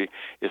surgery,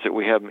 is that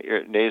we have them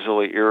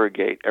nasally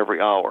irrigate every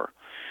hour.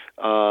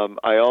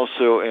 I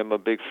also am a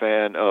big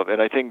fan of,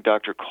 and I think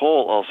Dr.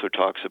 Cole also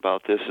talks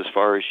about this as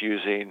far as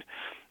using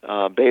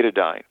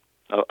betadine.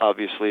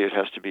 Obviously, it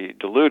has to be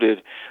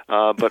diluted,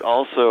 but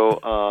also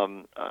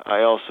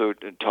I also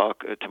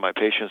talk to my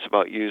patients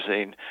about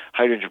using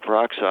hydrogen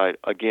peroxide,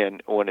 again,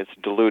 when it's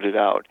diluted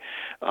out.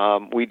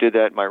 We did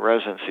that in my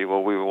residency where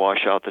we would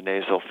wash out the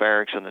nasal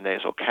pharynx and the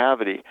nasal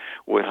cavity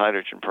with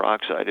hydrogen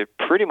peroxide. It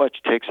pretty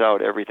much takes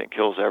out everything,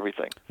 kills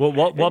everything. Well,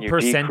 what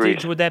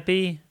percentage would that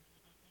be?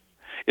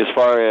 As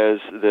far as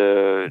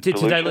the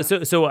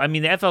dilution? So I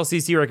mean, the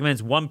FLCC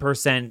recommends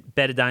 1%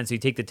 betadine. So you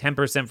take the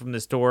 10% from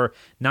the store,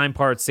 9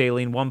 parts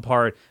saline, 1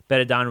 part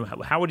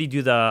betadine. How would you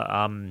do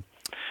the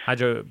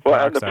hydroperoxide?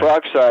 Well, on the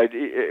peroxide,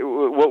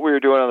 what we were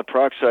doing on the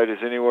peroxide is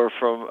anywhere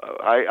from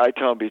I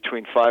tell them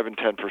between 5 and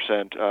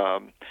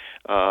 10%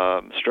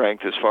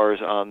 strength as far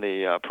as on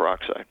the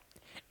peroxide.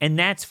 And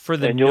that's for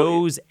the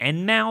nose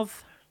and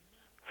mouth?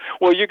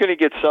 Well, you're going to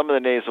get some of the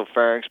nasal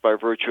pharynx by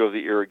virtue of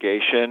the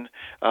irrigation.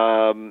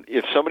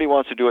 If somebody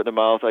wants to do it in the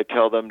mouth, I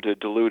tell them to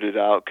dilute it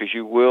out because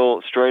you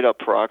will, straight up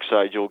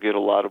peroxide, you'll get a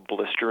lot of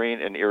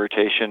blistering and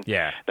irritation,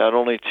 not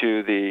only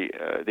to the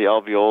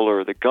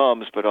alveolar or the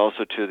gums, but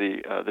also to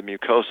the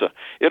mucosa.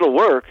 It'll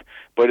work,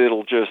 but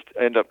it'll just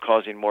end up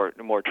causing more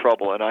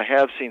trouble. And I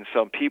have seen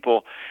some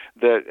people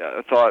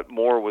that thought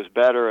more was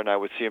better, and I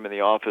would see them in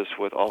the office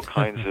with all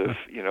kinds of,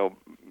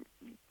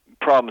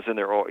 problems in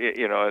their,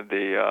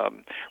 the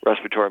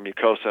respiratory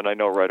mucosa, and I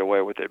know right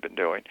away what they've been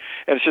doing.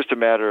 And it's just a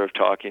matter of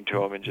talking to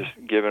them and just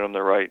giving them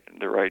the right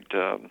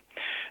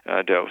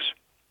dose.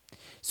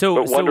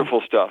 But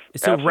wonderful stuff.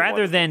 So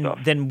rather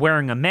than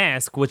wearing a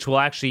mask, which will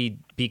actually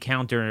be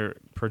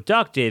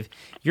counterproductive,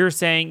 you're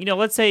saying,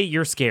 let's say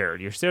you're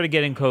scared. You're scared of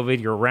getting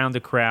COVID. You're around the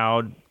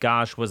crowd.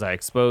 Gosh, was I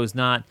exposed?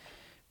 Not.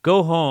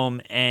 Go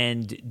home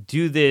and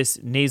do this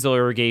nasal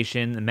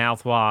irrigation, the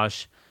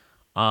mouthwash.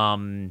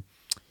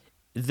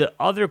 the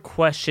other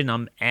question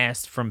I'm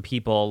asked from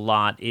people a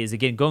lot is,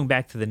 again, going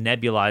back to the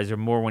nebulizer,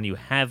 more when you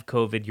have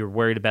COVID, you're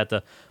worried about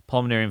the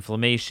pulmonary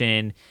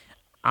inflammation.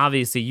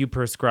 Obviously, you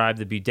prescribe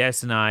the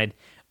budesonide,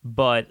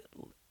 but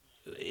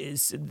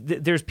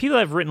there's people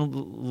that have written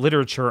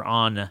literature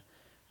on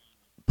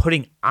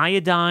putting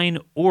iodine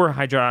or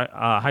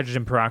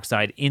hydrogen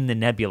peroxide in the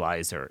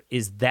nebulizer.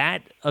 Is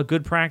that a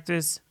good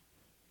practice?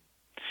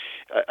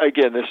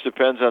 Again, this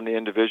depends on the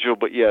individual,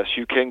 but yes,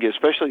 you can get,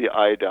 especially the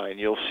iodine.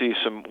 You'll see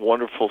some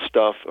wonderful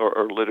stuff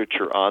or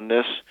literature on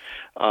this.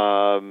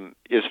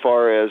 As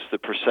far as the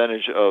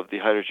percentage of the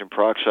hydrogen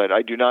peroxide,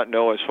 I do not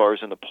know as far as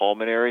in the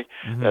pulmonary.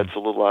 Mm-hmm. That's a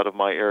little out of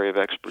my area of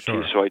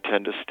expertise, so I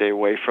tend to stay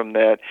away from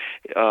that.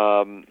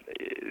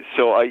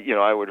 So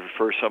I would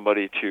refer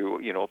somebody to,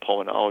 a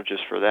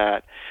pulmonologist for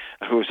that,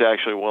 who's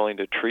actually willing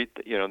to treat,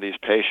 these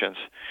patients.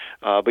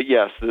 But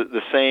yes,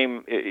 the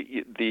same,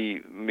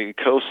 the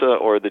mucosa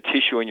or the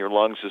tissue in your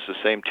lungs is the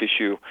same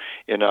tissue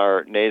in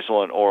our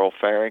nasal and oral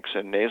pharynx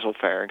and nasal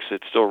pharynx.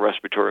 It's still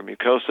respiratory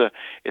mucosa.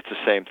 It's the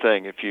same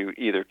thing. If you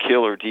either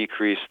kill or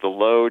decrease the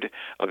load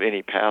of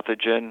any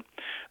pathogen,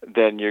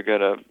 then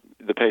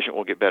the patient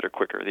will get better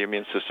quicker. The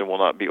immune system will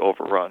not be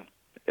overrun.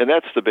 And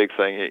that's the big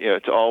thing.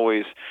 It's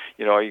always,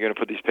 are you going to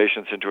put these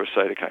patients into a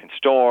cytokine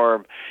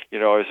storm? Is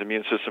the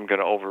immune system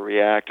going to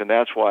overreact? And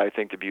that's why I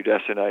think the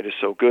budesonide is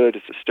so good.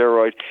 It's a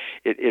steroid.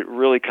 It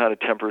really kind of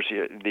tempers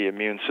the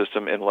immune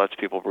system and lets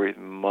people breathe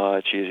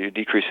much easier,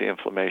 decreasing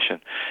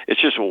inflammation.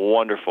 It's just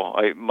wonderful.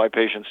 My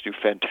patients do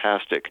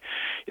fantastic.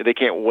 They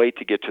can't wait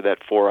to get to that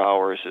 4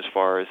 hours as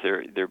far as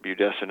their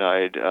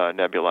budesonide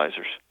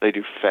nebulizers. They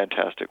do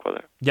fantastic with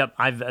it. Yep,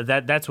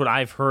 that's what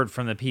I've heard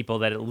from the people,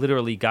 that it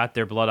literally got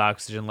their blood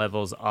oxygen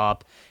levels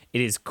up. It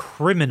is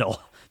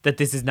criminal that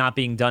this is not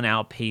being done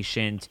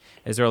outpatient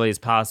as early as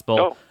possible.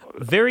 No.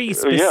 Very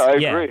specific.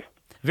 Yeah, I agree.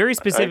 Very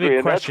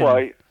specific question, that's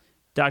why,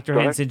 Dr.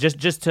 Hensen.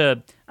 Just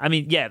to,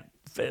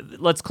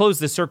 let's close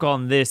the circle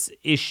on this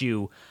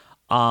issue.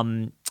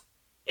 I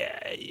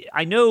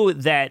know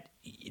that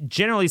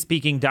generally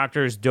speaking,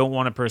 doctors don't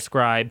want to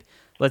prescribe,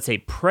 let's say,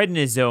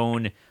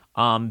 prednisone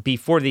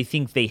before they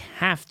think they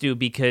have to,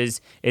 because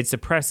it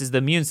suppresses the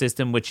immune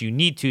system, which you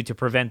need to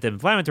prevent the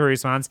inflammatory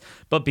response.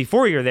 But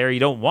before you're there, you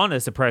don't want to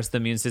suppress the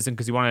immune system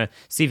because you want to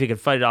see if it can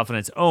fight it off on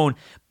its own.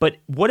 But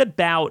what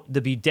about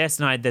the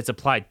budesonide that's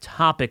applied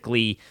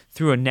topically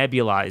through a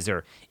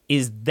nebulizer?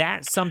 Is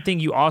that something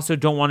you also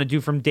don't want to do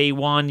from day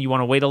one? You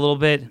want to wait a little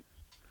bit?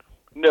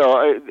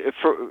 No,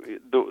 for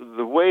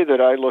the way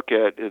that I look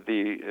at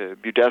the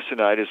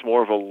budesonide is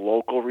more of a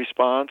local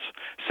response.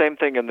 Same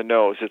thing in the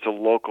nose; it's a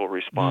local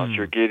response.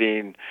 You're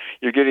getting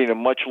a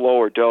much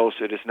lower dose.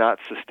 It is not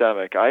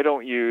systemic. I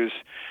don't use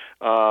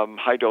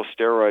high dose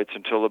steroids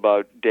until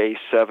about day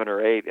 7 or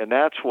 8, and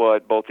that's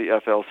what both the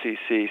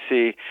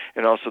FLCCC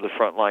and also the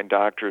frontline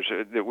doctors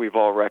that we've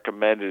all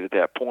recommended at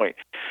that point.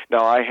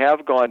 Now, I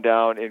have gone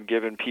down and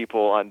given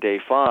people on day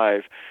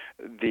 5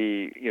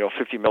 the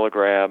 50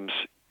 milligrams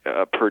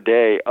per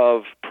day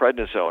of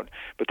prednisone,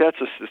 but that's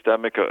a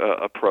systemic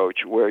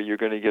approach where you're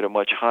going to get a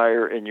much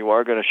higher, and you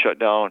are going to shut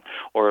down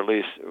or at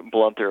least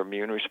blunt their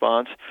immune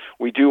response.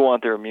 We do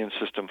want their immune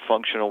system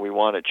functional. We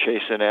want it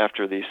chasing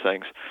after these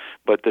things,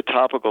 but the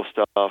topical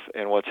stuff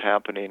and what's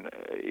happening,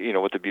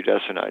 with the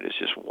budesonide is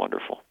just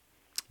wonderful.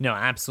 No,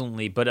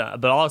 absolutely,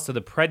 but also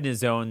the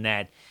prednisone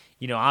that,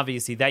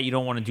 obviously that you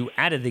don't want to do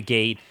out of the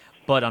gate.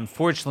 But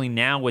unfortunately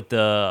now with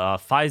the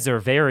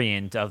Pfizer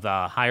variant of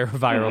the higher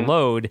viral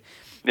load,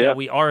 that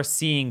we are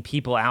seeing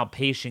people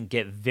outpatient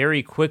get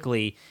very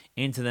quickly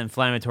into the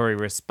inflammatory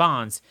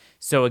response.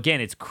 So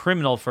again, it's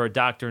criminal for a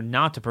doctor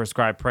not to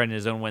prescribe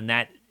prednisone when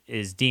that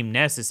is deemed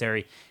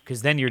necessary,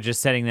 because then you're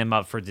just setting them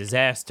up for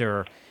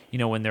disaster,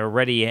 when they're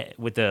already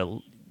with the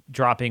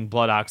dropping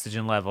blood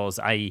oxygen levels.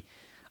 I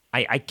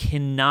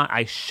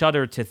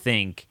shudder to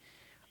think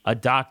a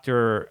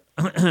doctor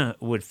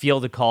would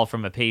field a call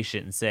from a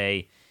patient and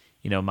say,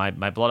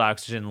 my blood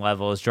oxygen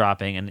level is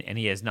dropping, and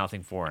he has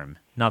nothing for him.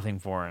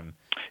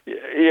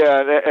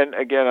 Yeah, and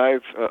again,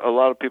 a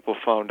lot of people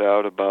found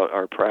out about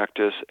our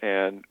practice,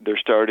 and they're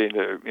starting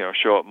to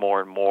show up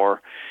more and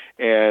more.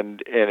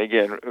 And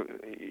again,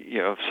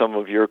 some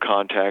of your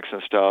contacts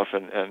and stuff,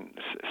 and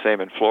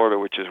same in Florida,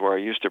 which is where I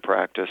used to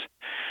practice.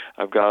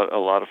 I've got a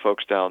lot of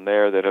folks down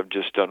there that have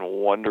just done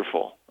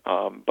wonderful.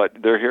 But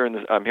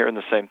I'm hearing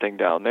the same thing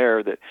down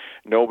there, that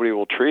nobody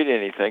will treat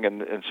anything,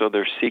 and so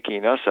they're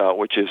seeking us out,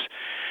 which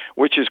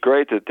is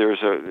great that there's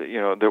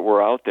that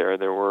we're out there,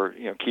 that we're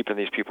keeping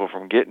these people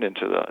from getting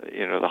into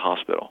the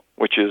hospital,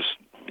 which is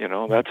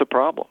that's a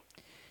problem.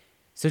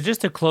 So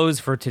just to close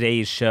for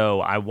today's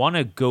show, I want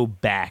to go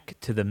back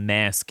to the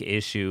mask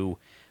issue.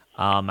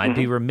 I'd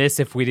be remiss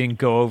if we didn't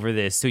go over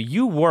this. So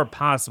you were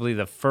possibly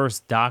the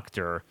first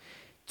doctor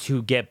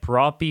to get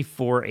brought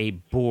before a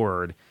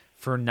board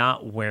for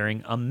not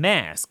wearing a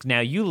mask. Now,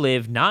 you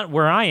live not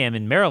where I am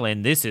in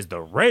Maryland. This is the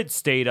red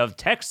state of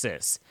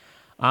Texas.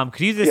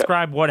 Could you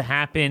describe what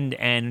happened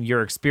and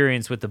your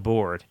experience with the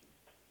board?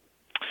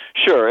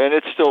 Sure, and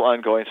it's still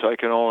ongoing, so I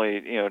can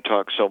only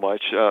talk so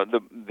much.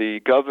 The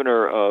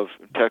governor of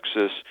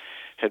Texas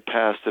had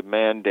passed a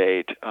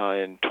mandate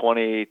in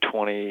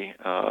 2020.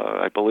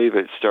 I believe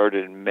it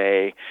started in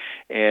May,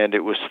 and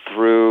it was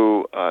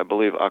through I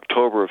believe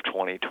October of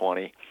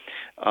 2020,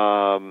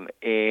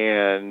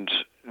 and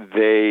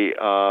they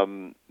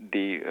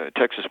the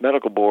Texas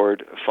Medical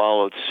Board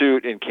followed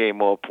suit and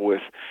came up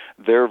with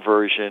their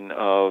version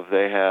of.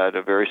 They had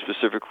a very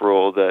specific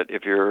rule that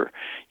if you're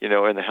in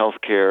the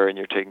healthcare and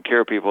you're taking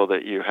care of people,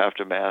 that you have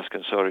to mask,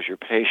 and so does your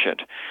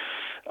patient.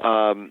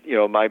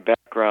 My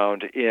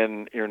background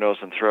in ear, nose,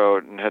 and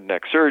throat and head and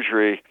neck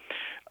surgery,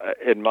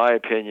 in my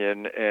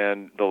opinion,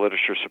 and the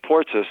literature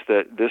supports this,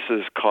 that this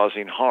is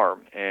causing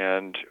harm.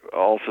 And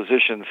all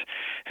physicians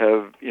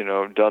have,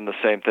 done the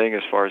same thing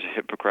as far as the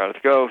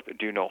Hippocratic Oath,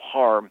 do no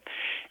harm.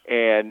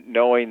 And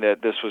knowing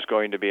that this was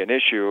going to be an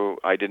issue,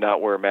 I did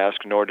not wear a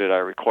mask, nor did I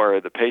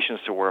require the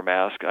patients to wear a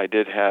mask. I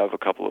did have a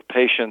couple of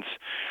patients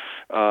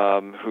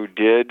who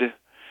did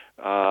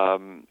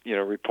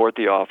report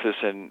the office,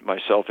 and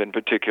myself in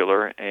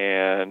particular,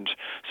 and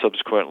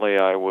subsequently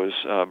I was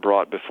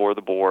brought before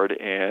the board,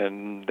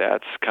 and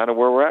that's kind of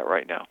where we're at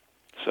right now.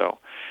 So,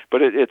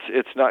 but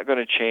it's not going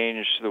to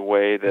change the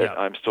way that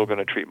I'm still going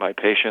to treat my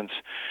patients.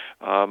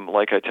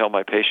 Like I tell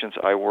my patients,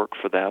 I work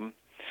for them,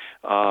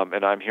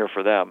 and I'm here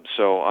for them.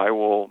 So I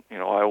will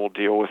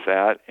deal with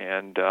that,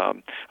 and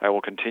I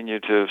will continue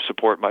to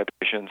support my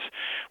patients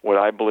what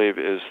I believe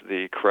is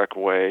the correct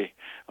way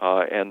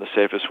and the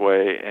safest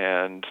way,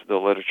 and the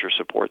literature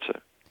supports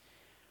it.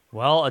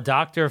 Well, a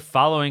doctor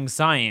following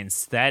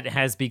science, that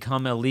has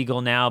become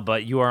illegal now,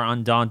 but you are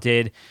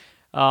undaunted.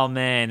 Oh,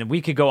 man, we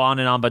could go on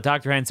and on, but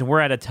Dr. Hensen, we're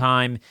out of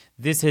time.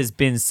 This has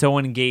been so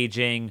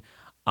engaging.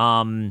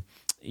 I'm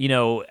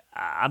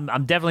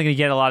definitely going to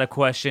get a lot of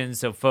questions.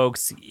 So,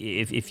 folks,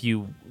 if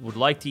you would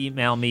like to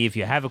email me, if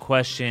you have a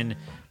question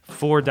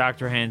for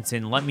Dr.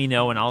 Hensen, let me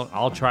know, and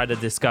I'll try to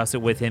discuss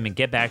it with him and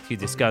get back to you,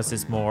 discuss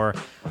this more.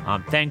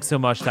 Thanks so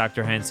much,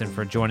 Dr. Hensen,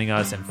 for joining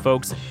us. And,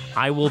 folks,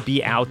 I will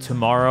be out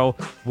tomorrow.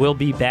 We'll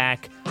be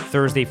back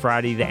Thursday,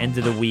 Friday, the end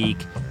of the week.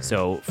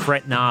 So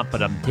fret not,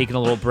 but I'm taking a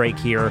little break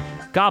here.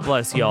 God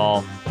bless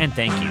y'all, and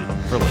thank you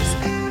for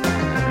listening.